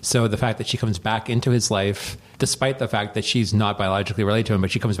devastating. So the fact that she comes back into his life, despite the fact that she's not biologically related to him,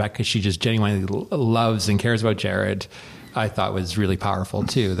 but she comes back because she just genuinely loves and cares about Jared, I thought was really powerful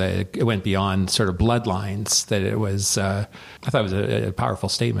too. That it went beyond sort of bloodlines. That it was, I thought it was a powerful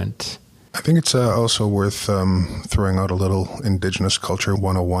statement. I think it's also worth throwing out a little Indigenous culture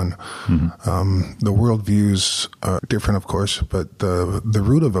 101. Mm-hmm. The worldviews are different, of course, but the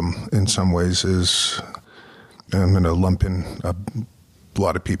root of them in some ways is, I'm going to lump in a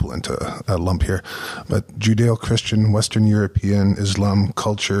lot of people into a lump here, but Judeo-Christian, Western European, Islam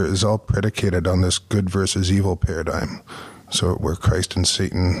culture is all predicated on this good versus evil paradigm. So where Christ and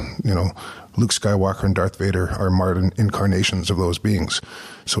Satan, Luke Skywalker and Darth Vader are modern incarnations of those beings.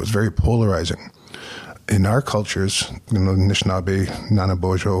 So it's very polarizing. In our cultures, Anishinaabe,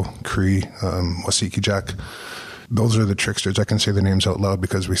 Nanabojo, Cree, Wasikijak, those are the tricksters. I can say the names out loud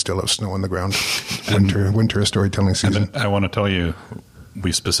because we still have snow on the ground. Winter is storytelling season. And I want to tell you,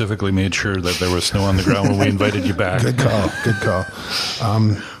 we specifically made sure that there was snow on the ground when we invited you back. Good call.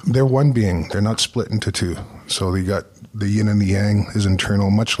 They're one being. They're not split into two. So you got the yin and the yang is internal,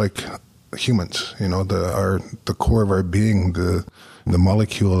 much like humans. The core of our being, the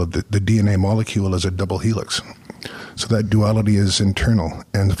molecule of the DNA molecule is a double helix. So that duality is internal.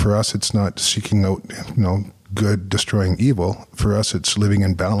 And for us, it's not seeking out, good destroying evil. For us, it's living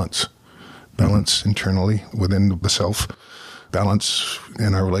in balance. Balance internally within the self. Balance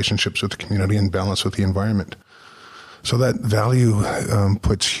in our relationships with the community and balance with the environment. So that value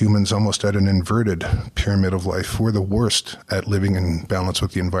puts humans almost at an inverted pyramid of life. We're the worst at living in balance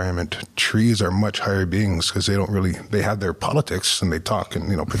with the environment. Trees are much higher beings because they have their politics and they talk and,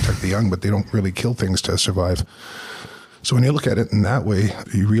 protect the young, but they don't really kill things to survive. So when you look at it in that way,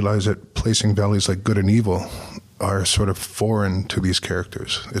 you realize that placing values like good and evil are sort of foreign to these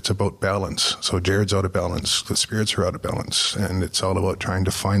characters. It's about balance. So Jared's out of balance, the spirits are out of balance, and it's all about trying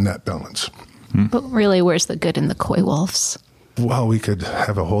to find that balance. But really, where's the good in the Coy Wolves? Well, we could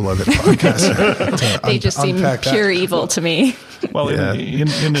have a whole other podcast. They just seem pure evil to me. Well, Yeah.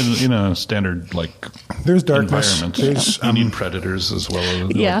 in a standard There's darkness. environment, There's, you need predators as well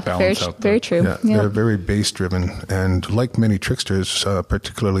as Yeah, balance out very true. Yeah, they're very base driven, and like many tricksters,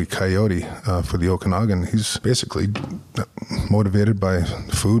 particularly Coyote for the Okanagan, he's basically motivated by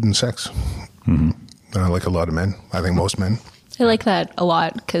food and sex, like a lot of men. I think most men. I like that a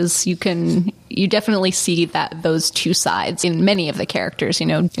lot because you definitely see those two sides in many of the characters.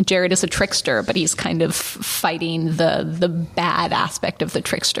 Jared is a trickster, but he's kind of fighting the bad aspect of the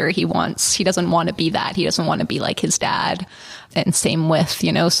trickster. He doesn't want to be that. He doesn't want to be like his dad. And same with,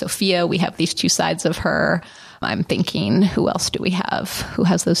 Sophia, we have these two sides of her. I'm thinking, who else do we have who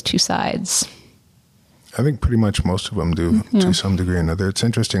has those two sides? I think pretty much most of them do to some degree or another. It's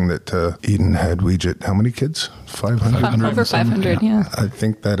interesting that Eden had Weegit. How many kids? 500? Over 500, yeah. I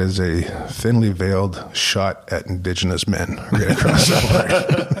think that is a thinly veiled shot at Indigenous men right across the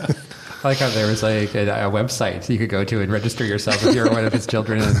board. I like how there was a website you could go to and register yourself if you're one of his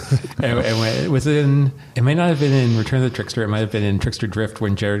children. And it was it might not have been in Return of the Trickster. It might have been in Trickster Drift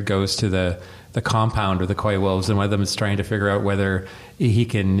when Jared goes to the compound of the Koi Wolves, and one of them is trying to figure out whether he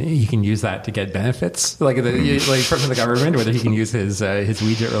can use that to get benefits, like from the government, whether he can use his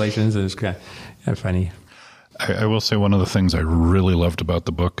Weegit relations. It's kind of funny. I will say one of the things I really loved about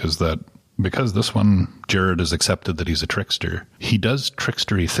the book is that because this one, Jared has accepted that he's a trickster, he does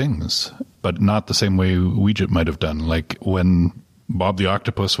trickstery things, but not the same way Weegit might have done. Like when Bob the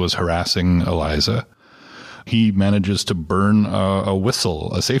Octopus was harassing Eliza, he manages to burn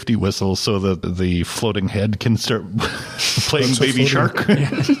a safety whistle, so that the floating head can start playing Baby Shark.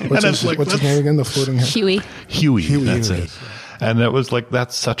 What's his name again, the floating head? Huey, that's it. And that was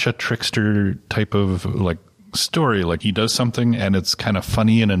that's such a trickster type of story. Like he does something and it's kind of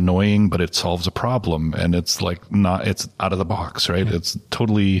funny and annoying, but it solves a problem, and it's it's out of the box, right? Yeah. It's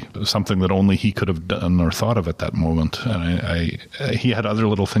totally something that only he could have done or thought of at that moment. And he had other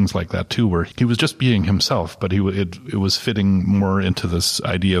little things like that too, where he was just being himself, but it was fitting more into this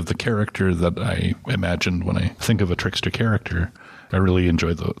idea of the character that I imagined when I think of a trickster character. I really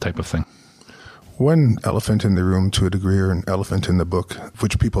enjoyed the type of thing. One elephant in the room, to a degree, or an elephant in the book,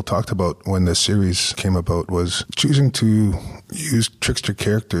 which people talked about when the series came about, was choosing to use trickster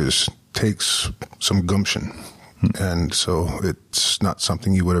characters takes some gumption. And so it's not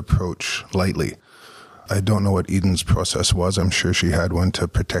something you would approach lightly. I don't know what Eden's process was. I'm sure she had one to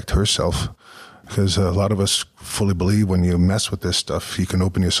protect herself, because a lot of us fully believe when you mess with this stuff, you can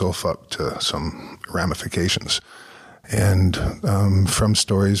open yourself up to some ramifications. And from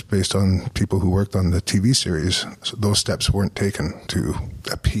stories based on people who worked on the TV series, those steps weren't taken to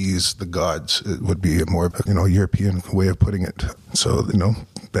appease the gods. It would be a more, European way of putting it. So,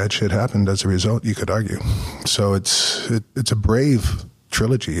 bad shit happened as a result, you could argue. So it's a brave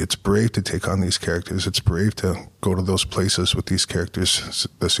trilogy. It's brave to take on these characters. It's brave to go to those places with these characters,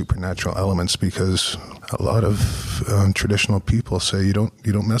 the supernatural elements, because a lot of traditional people say you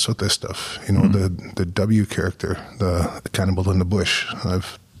don't mess with this stuff. The W character, the cannibal in the bush. A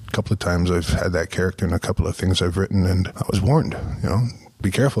couple of times I've had that character in a couple of things I've written, and I was warned, be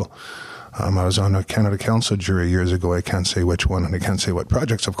careful. I was on a Canada Council jury years ago. I can't say which one, and I can't say what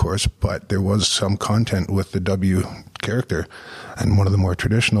projects, of course, but there was some content with the W character, and one of the more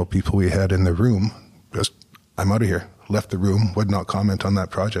traditional people we had in the room just, I'm out of here, left the room, would not comment on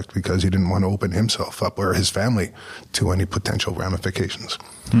that project because he didn't want to open himself up or his family to any potential ramifications.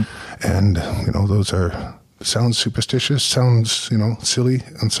 And, those sounds superstitious, sounds, silly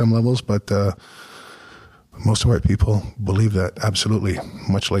on some levels, but most of our people believe that, absolutely,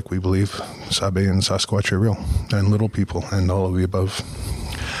 much like we believe Sabe and Sasquatch are real, and little people, and all of the above.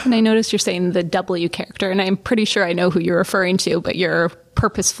 And I noticed you're saying the W character, and I'm pretty sure I know who you're referring to, but you're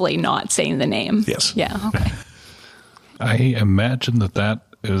purposefully not saying the name. Yes. Yeah, okay. I imagine that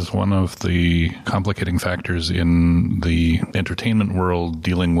is one of the complicating factors in the entertainment world,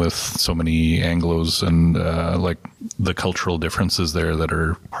 dealing with so many Anglos and the cultural differences there that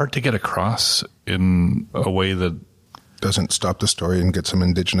are hard to get across in a way that doesn't stop the story and get some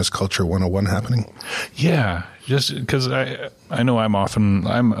Indigenous culture 101 happening. Yeah, just because I know I'm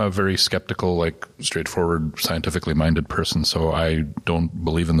a very skeptical, straightforward, scientifically minded person, so I don't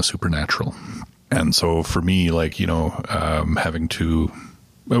believe in the supernatural. And so for me, having to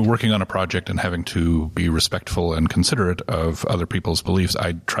working on a project and having to be respectful and considerate of other people's beliefs,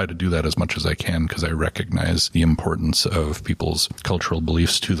 I try to do that as much as I can, because I recognize the importance of people's cultural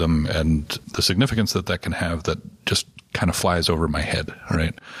beliefs to them and the significance that can have that just kind of flies over my head,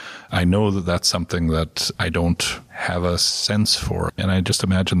 right? I know that that's something that I don't have a sense for. And I just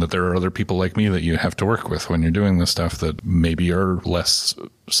imagine that there are other people like me that you have to work with when you're doing this stuff that maybe are less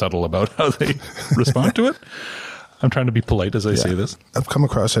subtle about how they respond to it. I'm trying to be polite as I say this. I've come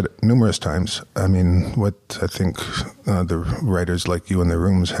across it numerous times. I mean, what I think the writers like you in the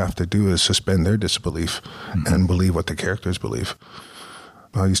rooms have to do is suspend their disbelief and believe what the characters believe.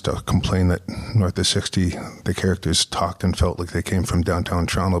 I used to complain that north of 60, the characters talked and felt like they came from downtown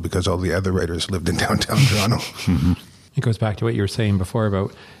Toronto because all the other writers lived in downtown Toronto. It goes back to what you were saying before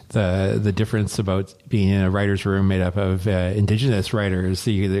about the difference about being in a writer's room made up of Indigenous writers.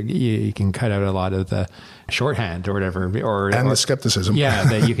 You can cut out a lot of the shorthand or whatever. And the skepticism. Yeah,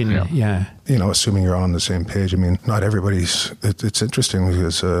 that you can, You know, assuming you're all on the same page. I mean, not everybody's... It's interesting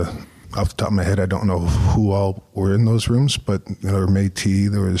because... off the top of my head, I don't know who all were in those rooms, but there were Métis,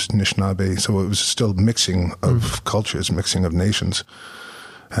 there was Anishinaabe, so it was still mixing of cultures, mixing of nations.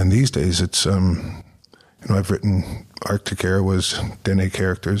 And these days, it's, I've written Arctic Air was Dene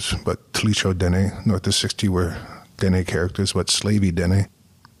characters, but Tlisho Dene, North of 60 were Dene characters, but Slavey Dene.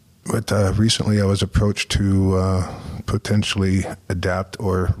 But recently I was approached to potentially adapt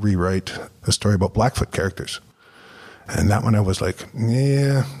or rewrite a story about Blackfoot characters. And that one I was like,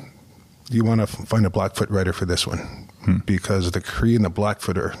 yeah... You want to find a Blackfoot writer for this one because the Cree and the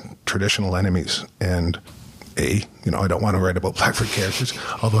Blackfoot are traditional enemies. And I don't want to write about Blackfoot characters,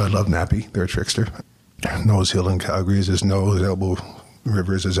 although I love Nappy. They're a trickster. Nose Hill in Calgary is his nose, Elbow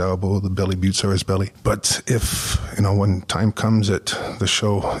River is his elbow, the Belly Buttes are his belly. But if, when time comes that the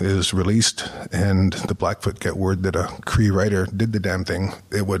show is released and the Blackfoot get word that a Cree writer did the damn thing,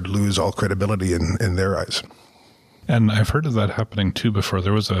 it would lose all credibility in their eyes. And I've heard of that happening too before.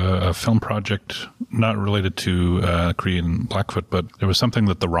 There was a film project not related to Cree and Blackfoot, but there was something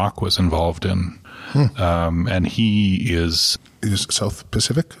that The Rock was involved in. And he is... Is South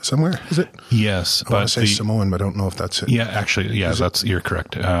Pacific somewhere, is it? Yes. I want to say Samoan, but I don't know if that's it. Yeah, actually, you're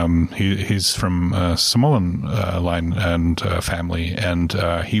correct. He's from Samoan line and family, and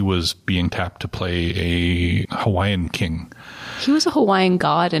he was being tapped to play a Hawaiian king. He was a Hawaiian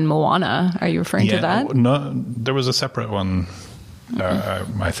god in Moana. Are you referring to that? No, there was a separate one.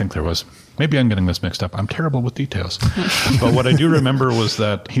 I think there was. Maybe I'm getting this mixed up. I'm terrible with details. But what I do remember was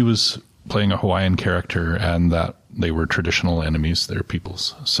that he was playing a Hawaiian character and that they were traditional enemies, their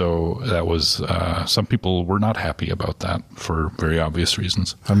peoples. So that was, some people were not happy about that for very obvious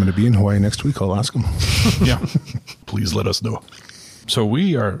reasons. I'm going to be in Hawaii next week. I'll ask them. Yeah. Please let us know. So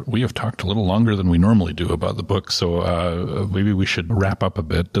we have talked a little longer than we normally do about the book, so maybe we should wrap up a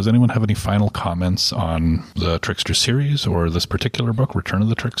bit. Does anyone have any final comments on the Trickster series or this particular book, Return of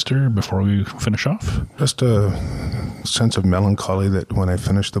the Trickster, before we finish off? Just a sense of melancholy that when I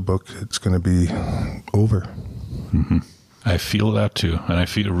finish the book, it's going to be over. Mm-hmm. I feel that too, and I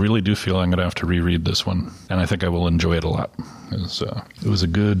really do feel I'm going to have to reread this one, and I think I will enjoy it a lot. It was a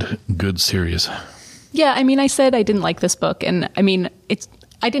good series. Yeah, I mean, I said I didn't like this book, and I mean,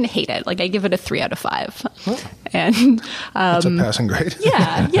 I didn't hate it. Like, I give it a 3 out of 5. Oh. And that's a passing grade.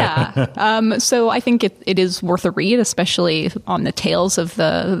 Yeah. So I think it is worth a read, especially on the tails of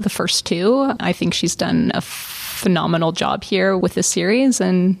the first 2. I think she's done a phenomenal job here with this series,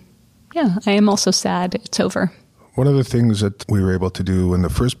 and yeah, I am also sad it's over. One of the things that we were able to do when the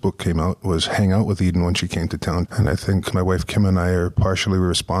first book came out was hang out with Eden when she came to town. And I think my wife Kim and I are partially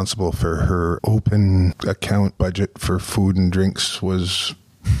responsible for her open account budget for food and drinks was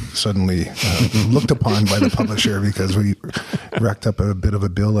suddenly looked upon by the publisher because we racked up a bit of a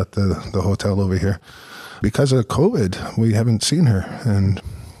bill at the hotel over here. Because of COVID, we haven't seen her. And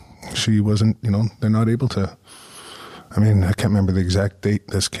she wasn't, they're not able to. I mean, I can't remember the exact date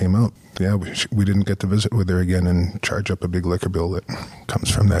this came out. Yeah, we didn't get to visit with her again and charge up a big liquor bill that comes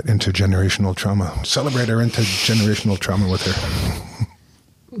from that intergenerational trauma. Celebrate our intergenerational trauma with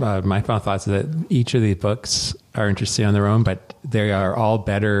her. My final thoughts is that each of these books are interesting on their own, but they are all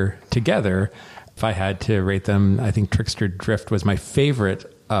better together. If I had to rate them, I think Trickster Drift was my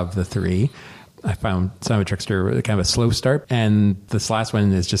favorite of the 3. I found Son of a Trickster kind of a slow start, and this last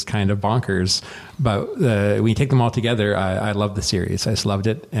one is just kind of bonkers. But when you take them all together, I love the series. I just loved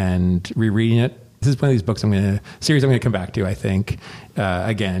it, and rereading it. This is one of these books I'm going to come back to, I think,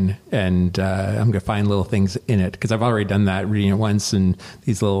 again, and I'm going to find little things in it because I've already done that reading it once, and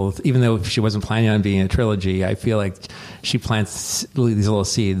these little, even though she wasn't planning on being a trilogy, I feel like she plants these little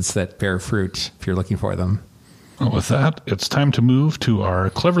seeds that bear fruit if you're looking for them. Well, with that, it's time to move to our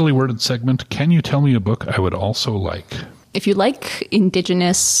cleverly worded segment, Can You Tell Me a Book I Would Also Like? If you like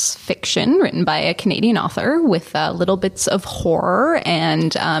Indigenous fiction written by a Canadian author with little bits of horror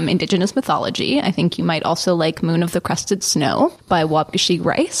and Indigenous mythology, I think you might also like Moon of the Crusted Snow by Waubgeshig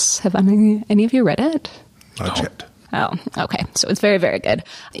Rice. Have any of you read it? Not yet. Oh, okay. So it's very, very good.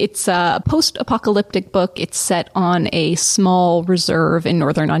 It's a post-apocalyptic book. It's set on a small reserve in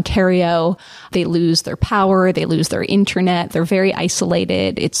northern Ontario. They lose their power. They lose their internet. They're very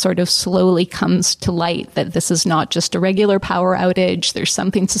isolated. It sort of slowly comes to light that this is not just a regular power outage. There's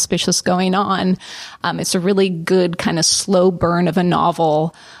something suspicious going on. It's a really good kind of slow burn of a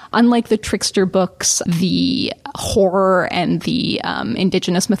novel. Unlike the Trickster books, the horror and the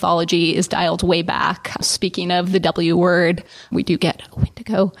Indigenous mythology is dialed way back. Speaking of the W word, we do get a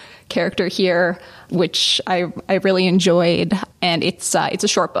Wendigo character here, which I really enjoyed. And it's a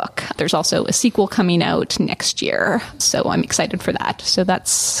short book. There's also a sequel coming out next year, so I'm excited for that. So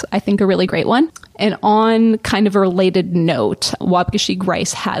that's, I think, a really great one. And on kind of a related note, Waubgeshig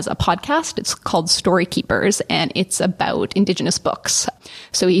Rice has a podcast. It's called Story Keepers, and it's about Indigenous books.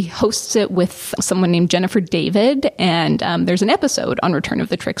 So he hosts it with someone named Jennifer David, and there's an episode on Return of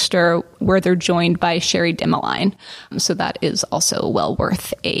the Trickster where they're joined by Sherry Demeline. So that is also well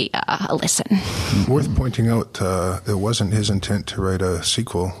worth a listen. Worth pointing out, it wasn't his intent to write a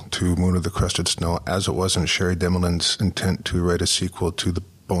sequel to Moon of the Crusted Snow, as it wasn't Sherry Demeline's intent to write a sequel to The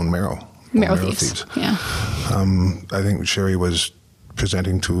Bone Marrow. Marrow Thieves. Yeah. I think Sherry was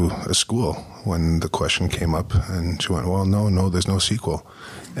presenting to a school when the question came up, and she went, well, no, there's no sequel.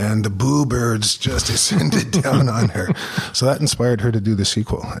 And the boo birds just descended down on her. So that inspired her to do the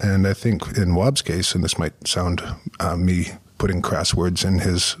sequel. And I think in Wobb's case, and this might sound me putting crass words in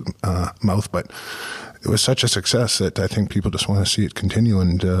his mouth, but it was such a success that I think people just want to see it continue,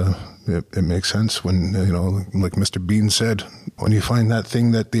 and it makes sense when, like Mr. Bean said, when you find that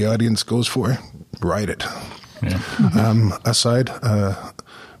thing that the audience goes for, write it. Yeah. Aside,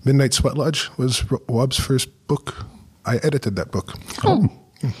 Midnight Sweat Lodge was Wobb's first book. I edited that book. Oh.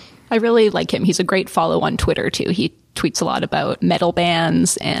 I really like him. He's a great follow on Twitter, too. He tweets a lot about metal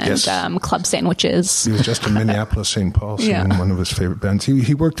bands and club sandwiches. He was just in Minneapolis, St. Paul, singing one of his favorite bands.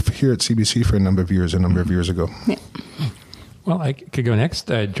 He worked here at CBC for a number of years ago. Yeah. Well, I could go next.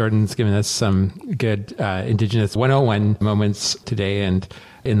 Jordan's given us some good Indigenous 101 moments today, and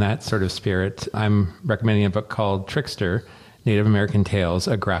in that sort of spirit, I'm recommending a book called Trickster, Native American Tales,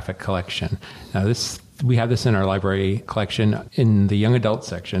 a graphic collection. Now, we have this in our library collection in the young adult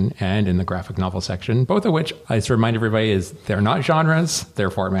section and in the graphic novel section, both of which, I just remind everybody, is they're not genres,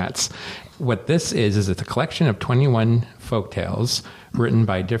 they're formats. What this is it's a collection of 21 folktales written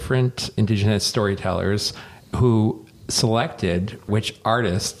by different Indigenous storytellers who selected which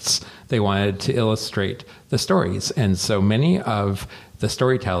artists they wanted to illustrate the stories. And so many of the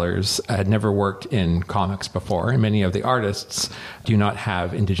storytellers had never worked in comics before, and many of the artists do not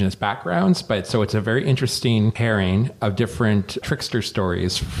have Indigenous backgrounds. But so it's a very interesting pairing of different trickster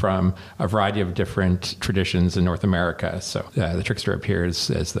stories from a variety of different traditions in North America. So the trickster appears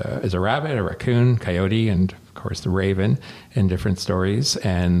as a rabbit, a raccoon, coyote, and of course the raven in different stories.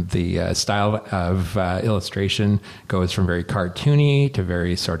 And the style of illustration goes from very cartoony to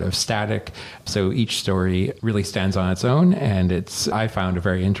very sort of static. So each story really stands on its own, and I found a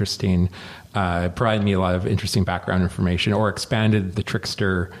very interesting, provided me a lot of interesting background information, or expanded the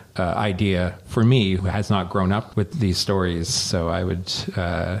trickster idea for me, who has not grown up with these stories. So I would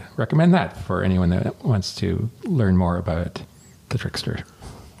recommend that for anyone that wants to learn more about the trickster.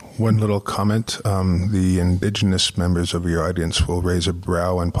 One little comment, the Indigenous members of your audience will raise a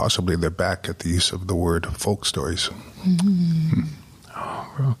brow and possibly their back at the use of the word folk stories. Mm-hmm.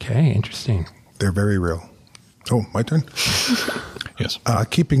 Oh, okay, interesting. They're very real. Oh, my turn? Yes.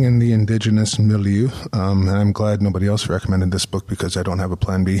 Keeping in the Indigenous milieu, and I'm glad nobody else recommended this book because I don't have a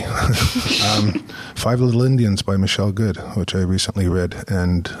plan B. Five Little Indians by Michelle Good, which I recently read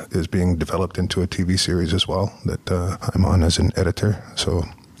and is being developed into a TV series as well that I'm on as an editor. So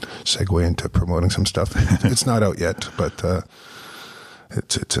segue into promoting some stuff. It's not out yet, but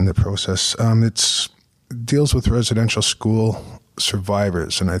it's in the process. It deals with residential school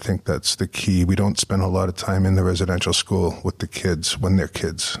survivors, and I think that's the key. We don't spend a lot of time in the residential school with the kids when they're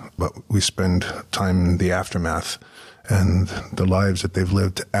kids, but we spend time in the aftermath and the lives that they've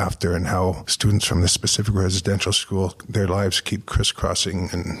lived after, and how students from this specific residential school, their lives keep crisscrossing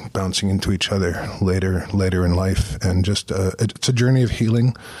and bouncing into each other later in life. And just it's a journey of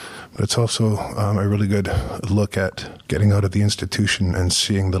healing, but it's also a really good look at getting out of the institution and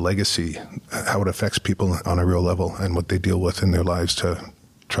seeing the legacy, how it affects people on a real level and what they deal with in their lives, to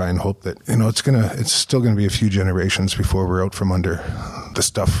try and hope that, it's still going to be a few generations before we're out from under the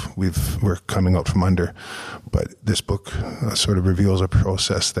stuff we're coming out from under. But this book sort of reveals a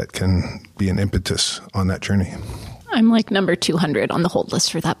process that can be an impetus on that journey. I'm like number 200 on the hold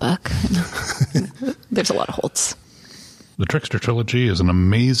list for that book. There's a lot of holds. The Trickster Trilogy is an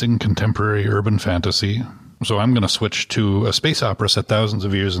amazing contemporary urban fantasy So I'm going to switch to a space opera set thousands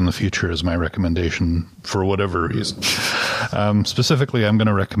of years in the future as my recommendation for whatever reason. Specifically, I'm going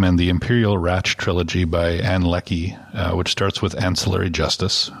to recommend the Imperial Ratch trilogy by Anne Leckie, which starts with Ancillary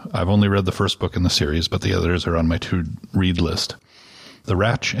Justice. I've only read the first book in the series, but the others are on my to-read list. The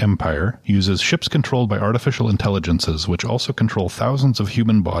Ratch Empire uses ships controlled by artificial intelligences, which also control thousands of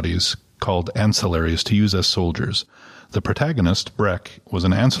human bodies called ancillaries to use as soldiers. The protagonist, Breck, was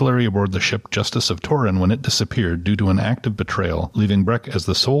an ancillary aboard the ship Justice of Torin when it disappeared due to an act of betrayal, leaving Breck as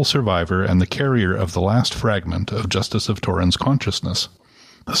the sole survivor and the carrier of the last fragment of Justice of Torin's consciousness.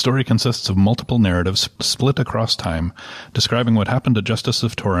 The story consists of multiple narratives split across time, describing what happened to Justice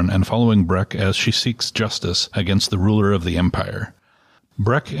of Torin and following Breck as she seeks justice against the ruler of the Empire.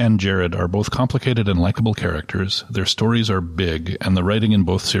 Breck and Jared are both complicated and likable characters, their stories are big, and the writing in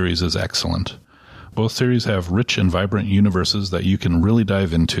both series is excellent. Both series have rich and vibrant universes that you can really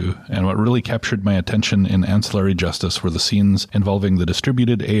dive into, and what really captured my attention in Ancillary Justice were the scenes involving the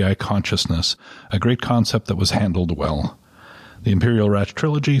distributed AI consciousness, a great concept that was handled well. The Imperial Ratch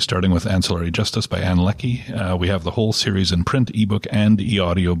trilogy, starting with Ancillary Justice by Anne Leckie. We have the whole series in print, ebook, and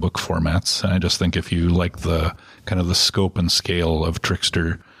e-audiobook formats. And I just think if you like the kind of the scope and scale of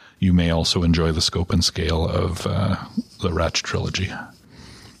Trickster, you may also enjoy the scope and scale of the Ratch trilogy.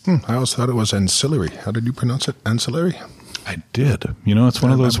 I always thought it was ancillary. How did you pronounce it? Ancillary? I did. You know, it's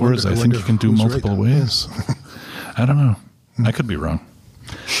one of those words I think you can do multiple ways. I don't know. I could be wrong.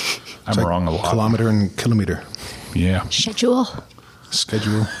 I'm wrong a lot. Kilometer and kilometer. Yeah. Schedule.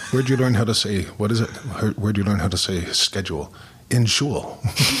 Where'd you learn how to say, what is it? Where'd you learn how to say schedule? In shul.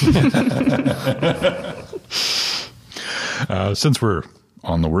 Since we're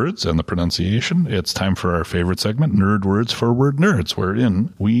on the words and the pronunciation, it's time for our favorite segment, Nerd Words for Word Nerds,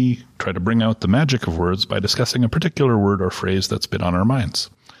 wherein we try to bring out the magic of words by discussing a particular word or phrase that's been on our minds.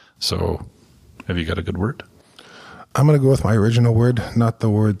 So, have you got a good word? I'm going to go with my original word, not the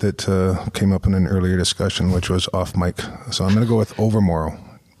word that came up in an earlier discussion, which was off mic. So I'm going to go with overmorrow,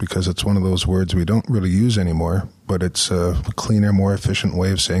 because it's one of those words we don't really use anymore, but it's a cleaner, more efficient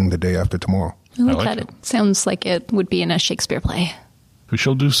way of saying the day after tomorrow. I like that. It sounds like it would be in a Shakespeare play. We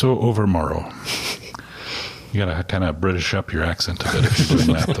shall do so overmorrow. You got to kind of British up your accent a bit if you're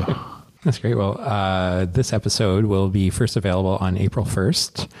doing that, though. That's great. Well, this episode will be first available on April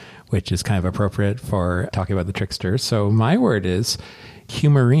 1st, which is kind of appropriate for talking about the Tricksters. So my word is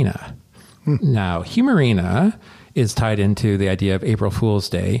humorina. Now, humorina is tied into the idea of April Fool's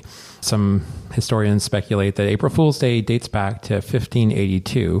Day. Some historians speculate that April Fool's Day dates back to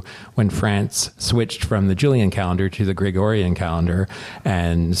 1582, when France switched from the Julian calendar to the Gregorian calendar.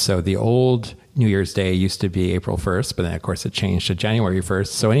 And so the old New Year's Day used to be April 1st, but then, of course, it changed to January 1st.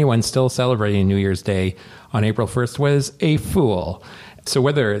 So anyone still celebrating New Year's Day on April 1st was a fool. So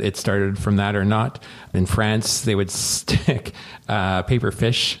whether it started from that or not, in France, they would stick paper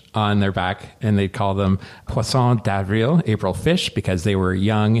fish on their back, and they'd call them Poisson d'Avril, April fish, because they were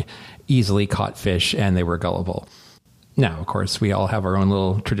young, easily caught fish, and they were gullible. Now, of course, we all have our own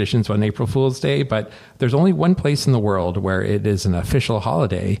little traditions on April Fool's Day, but there's only one place in the world where it is an official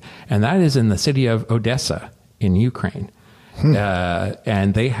holiday, and that is in the city of Odessa in Ukraine.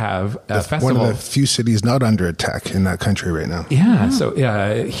 And they have a festival. One of the few cities not under attack in that country right now. Yeah. So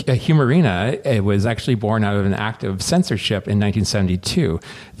humorina, it was actually born out of an act of censorship in 1972.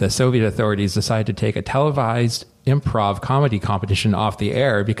 The Soviet authorities decided to take a televised improv comedy competition off the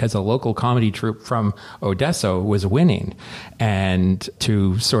air because a local comedy troupe from Odessa was winning. And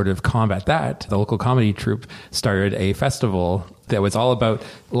to sort of combat that, the local comedy troupe started a festival that was all about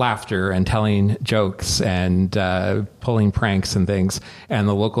laughter and telling jokes and pulling pranks and things. And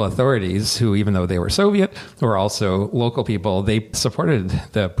the local authorities, who, even though they were Soviet, were also local people, they supported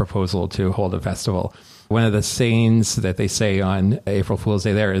the proposal to hold a festival. One of the sayings that they say on April Fool's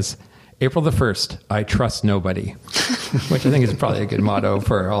Day there is, April the 1st, I trust nobody, which I think is probably a good motto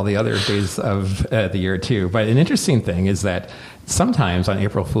for all the other days of the year too. But an interesting thing is that sometimes on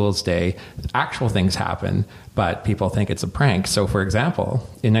April Fool's Day, actual things happen, but people think it's a prank. So for example,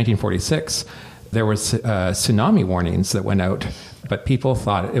 in 1946, there was tsunami warnings that went out, but people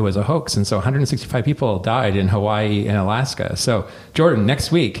thought it was a hoax. And so 165 people died in Hawaii and Alaska. So Jordan,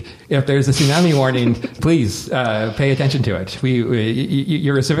 next week, if there's a tsunami warning, please pay attention to it.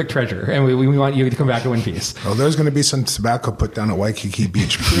 You're a civic treasure, and we want you to come back in one piece. Well, there's going to be some tobacco put down at Waikiki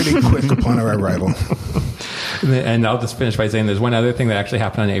Beach pretty quick upon our arrival. And I'll just finish by saying there's one other thing that actually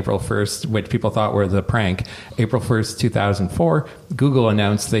happened on April 1st, which people thought was a prank. April 1st, 2004, Google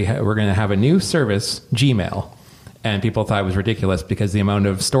announced they were going to have a new service, Gmail. And people thought it was ridiculous because the amount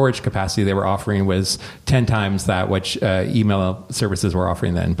of storage capacity they were offering was 10 times that which email services were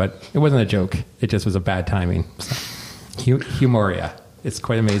offering then. But it wasn't a joke. It just was a bad timing. So, Humoria. It's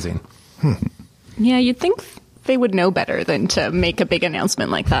quite amazing. Yeah, you'd think they would know better than to make a big announcement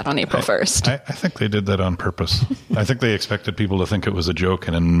like that on April 1st. I think they did that on purpose. I think they expected people to think it was a joke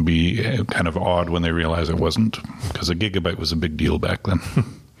and then be kind of awed when they realized it wasn't, because a gigabyte was a big deal back then.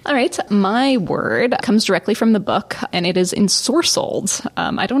 All right, my word comes directly from the book, and it is ensorcelled.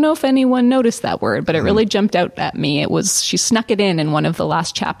 I don't know if anyone noticed that word, but it really jumped out at me. She snuck it in one of the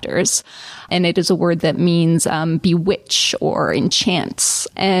last chapters, and it is a word that means bewitch or enchants.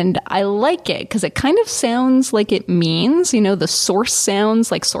 And I like it because it kind of sounds like it means, the source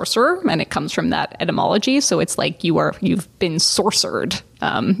sounds like sorcerer, and it comes from that etymology. So it's like you've been sorcered.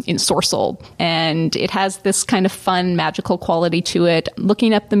 Ensorcelled. And it has this kind of fun, magical quality to it.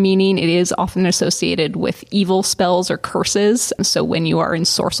 Looking up the meaning, it is often associated with evil spells or curses. So when you are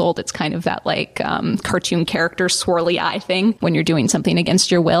ensorcelled, it's kind of that cartoon character swirly eye thing when you're doing something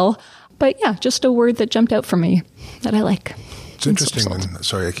against your will. But yeah, just a word that jumped out for me that I like. It's interesting.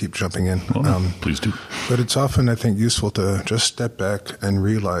 Sorry, I keep jumping in. Please do. But it's often, I think, useful to just step back and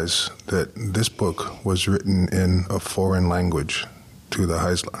realize that this book was written in a foreign language to the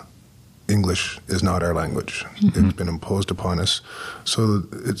Haisla. English is not our language. Mm-hmm. It's been imposed upon us. So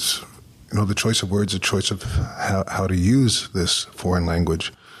it's, the choice of words, the choice of how to use this foreign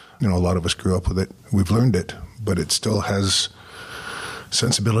language. A lot of us grew up with it. We've learned it, but it still has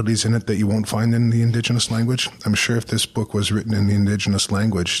sensibilities in it that you won't find in the Indigenous language. I'm sure if this book was written in the Indigenous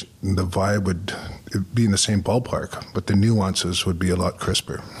language, the vibe would be in the same ballpark, but the nuances would be a lot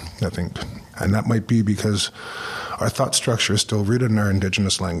crisper, I think. And that might be because our thought structure is still rooted in our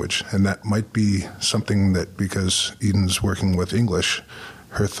Indigenous language, and that might be something that, because Eden's working with English,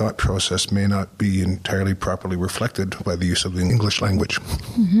 her thought process may not be entirely properly reflected by the use of the English language.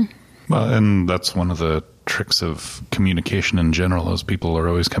 Mm-hmm. Well, and that's one of the tricks of communication in general, is people are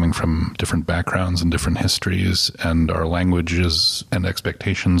always coming from different backgrounds and different histories, and our languages and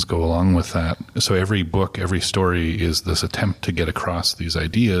expectations go along with that. So every book, every story is this attempt to get across these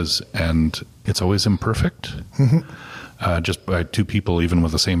ideas, and it's always imperfect. Mm-hmm. Just by two people, even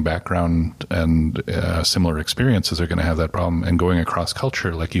with the same background and similar experiences, are going to have that problem. And going across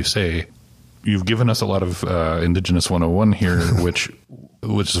culture, like you say, you've given us a lot of Indigenous 101 here, which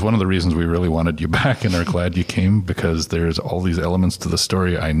is one of the reasons we really wanted you back and are glad you came, because there's all these elements to the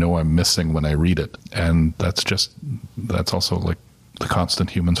story I know I'm missing when I read it. And that's also like the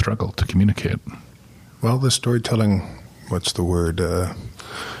constant human struggle to communicate. Well, the storytelling,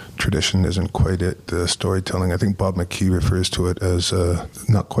 tradition isn't quite it. The storytelling, I think Bob McKee refers to it as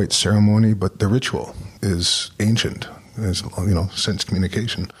not quite ceremony, but the ritual is ancient, is, sense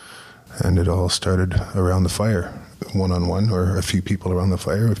communication. And it all started around the fire, one-on-one, or a few people around the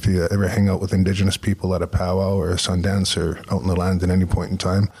fire. If you ever hang out with Indigenous people at a powwow or a Sundance or out in the land at any point in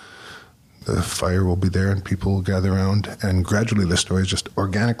time, the fire will be there and people will gather around, and gradually the stories just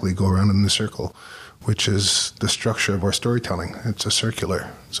organically go around in the circle, which is the structure of our storytelling. It's a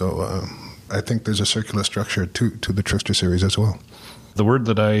circular. So I think there's a circular structure to the Trickster series as well. The word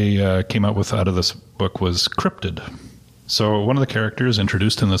that I came up with out of this book was cryptid. So one of the characters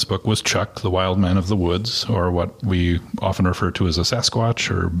introduced in this book was Chuck, the wild man of the woods, or what we often refer to as a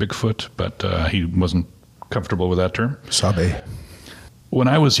Sasquatch or Bigfoot, but he wasn't comfortable with that term. Sabe. When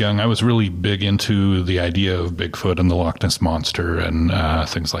I was young, I was really big into the idea of Bigfoot and the Loch Ness Monster and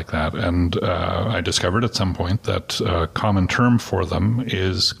things like that. And I discovered at some point that a common term for them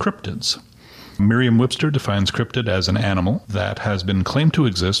is cryptids. Merriam-Webster defines cryptid as an animal that has been claimed to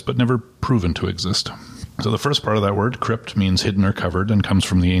exist but never proven to exist. So the first part of that word, crypt, means hidden or covered, and comes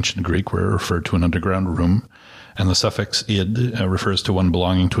from the ancient Greek, where it referred to an underground room. And the suffix id refers to one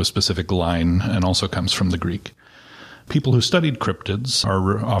belonging to a specific line, and also comes from the Greek. People who studied cryptids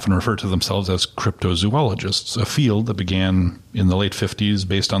are often referred to themselves as cryptozoologists, a field that began in the late 50s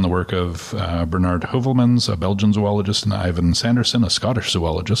based on the work of Bernard Heuvelmans, a Belgian zoologist, and Ivan Sanderson, a Scottish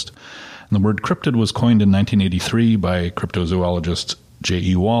zoologist. And the word cryptid was coined in 1983 by cryptozoologist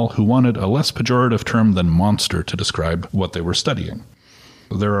J.E. Wall, who wanted a less pejorative term than monster to describe what they were studying.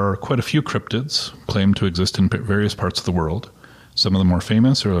 There are quite a few cryptids claimed to exist in various parts of the world. Some of the more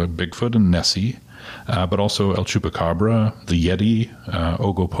famous are Bigfoot and Nessie, but also El Chupacabra, the Yeti,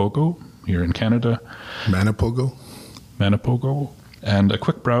 Ogopogo here in Canada. Manipogo. And a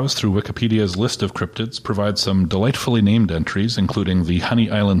quick browse through Wikipedia's list of cryptids provides some delightfully named entries, including the Honey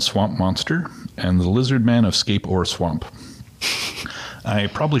Island Swamp Monster and the Lizard Man of Scape Ore Swamp. I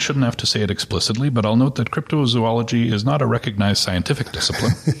probably shouldn't have to say it explicitly, but I'll note that cryptozoology is not a recognized scientific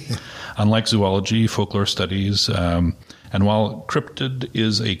discipline. Unlike zoology, folklore studies, and while cryptid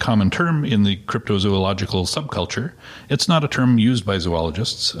is a common term in the cryptozoological subculture, it's not a term used by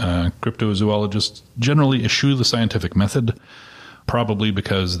zoologists. Cryptozoologists generally eschew the scientific method, probably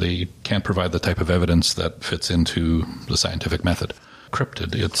because they can't provide the type of evidence that fits into the scientific method.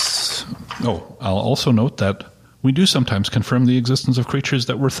 Cryptid, I'll also note that we do sometimes confirm the existence of creatures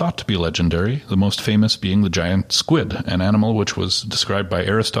that were thought to be legendary, the most famous being the giant squid, an animal which was described by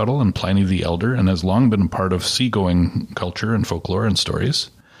Aristotle and Pliny the Elder and has long been part of seagoing culture and folklore and stories.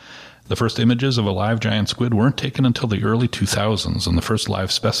 The first images of a live giant squid weren't taken until the early 2000s, and the first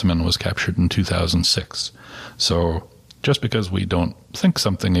live specimen was captured in 2006. So just because we don't think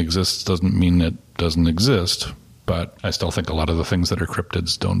something exists doesn't mean it doesn't exist, but I still think a lot of the things that are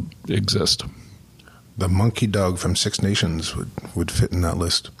cryptids don't exist. The monkey dog from Six Nations would fit in that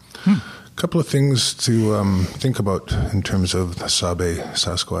list. A couple of things to think about in terms of the Sabe,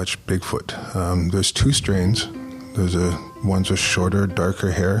 Sasquatch, Bigfoot. There's two strains. There's ones with shorter,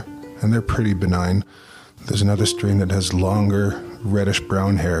 darker hair, and they're pretty benign. There's another strain that has longer,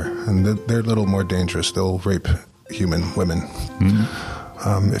 reddish-brown hair, and they're a little more dangerous. They'll rape human women.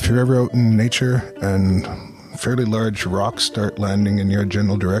 If you're ever out in nature and fairly large rocks start landing in your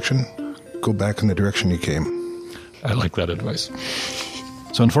general direction, go back in the direction you came. I like that advice.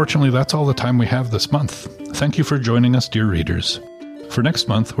 So unfortunately, that's all the time we have this month. Thank you for joining us, dear readers. For next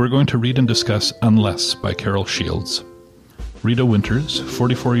month, we're going to read and discuss Unless by Carol Shields. Rita Winters,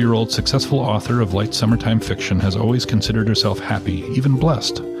 44-year-old successful author of light summertime fiction, has always considered herself happy, even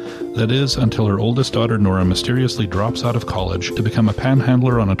blessed. That is, until her oldest daughter Nora mysteriously drops out of college to become a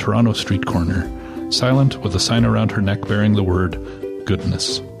panhandler on a Toronto street corner, silent with a sign around her neck bearing the word,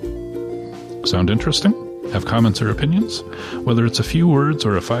 goodness. Sound interesting? Have comments or opinions? Whether it's a few words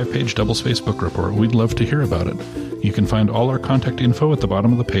or a 5-page double-space book report, we'd love to hear about it. You can find all our contact info at the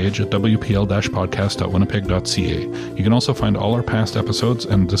bottom of the page at wpl-podcast.winnipeg.ca. You can also find all our past episodes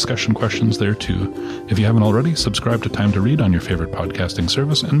and discussion questions there too. If you haven't already, subscribe to Time to Read on your favorite podcasting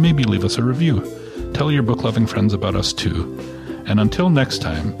service and maybe leave us a review. Tell your book-loving friends about us too. And until next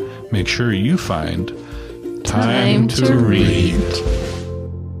time, make sure you find time to read.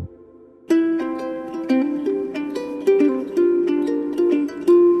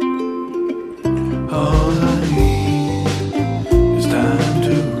 All I need is time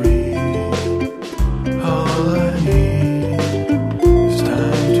to read. All I need is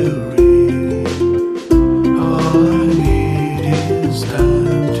time to read. All I need is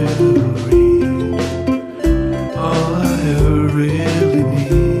time to read. All I ever really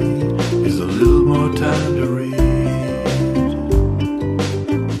need is a little more time to read.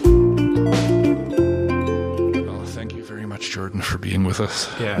 Well, thank you very much, Jordan, for being with us.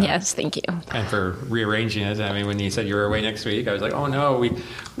 Yeah. Yes, thank you. And for rearranging it. I mean, when you said you were away next week, I was like, oh no, it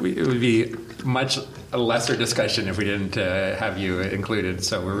would be much a lesser discussion if we didn't have you included.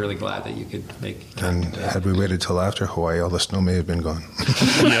 So we're really glad that you could make time. And had we waited till after Hawaii, all the snow may have been gone.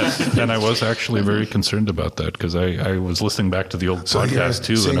 Yes, and I was actually very concerned about that because I was listening back to the old podcast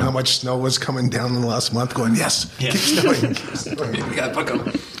too. Seeing and how much snow was coming down in the last month, going, yes, keep snowing. Keep snowing. We got to book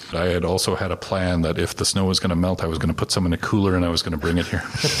them. I had also had a plan that if the snow was going to melt, I was going to put some in a cooler and I was going to bring it here.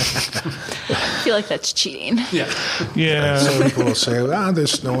 I feel like that's cheating. Yeah. Yeah. Some people will say,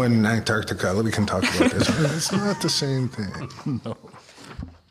 there's snow in Antarctica. We can talk about this. It's not the same thing. No.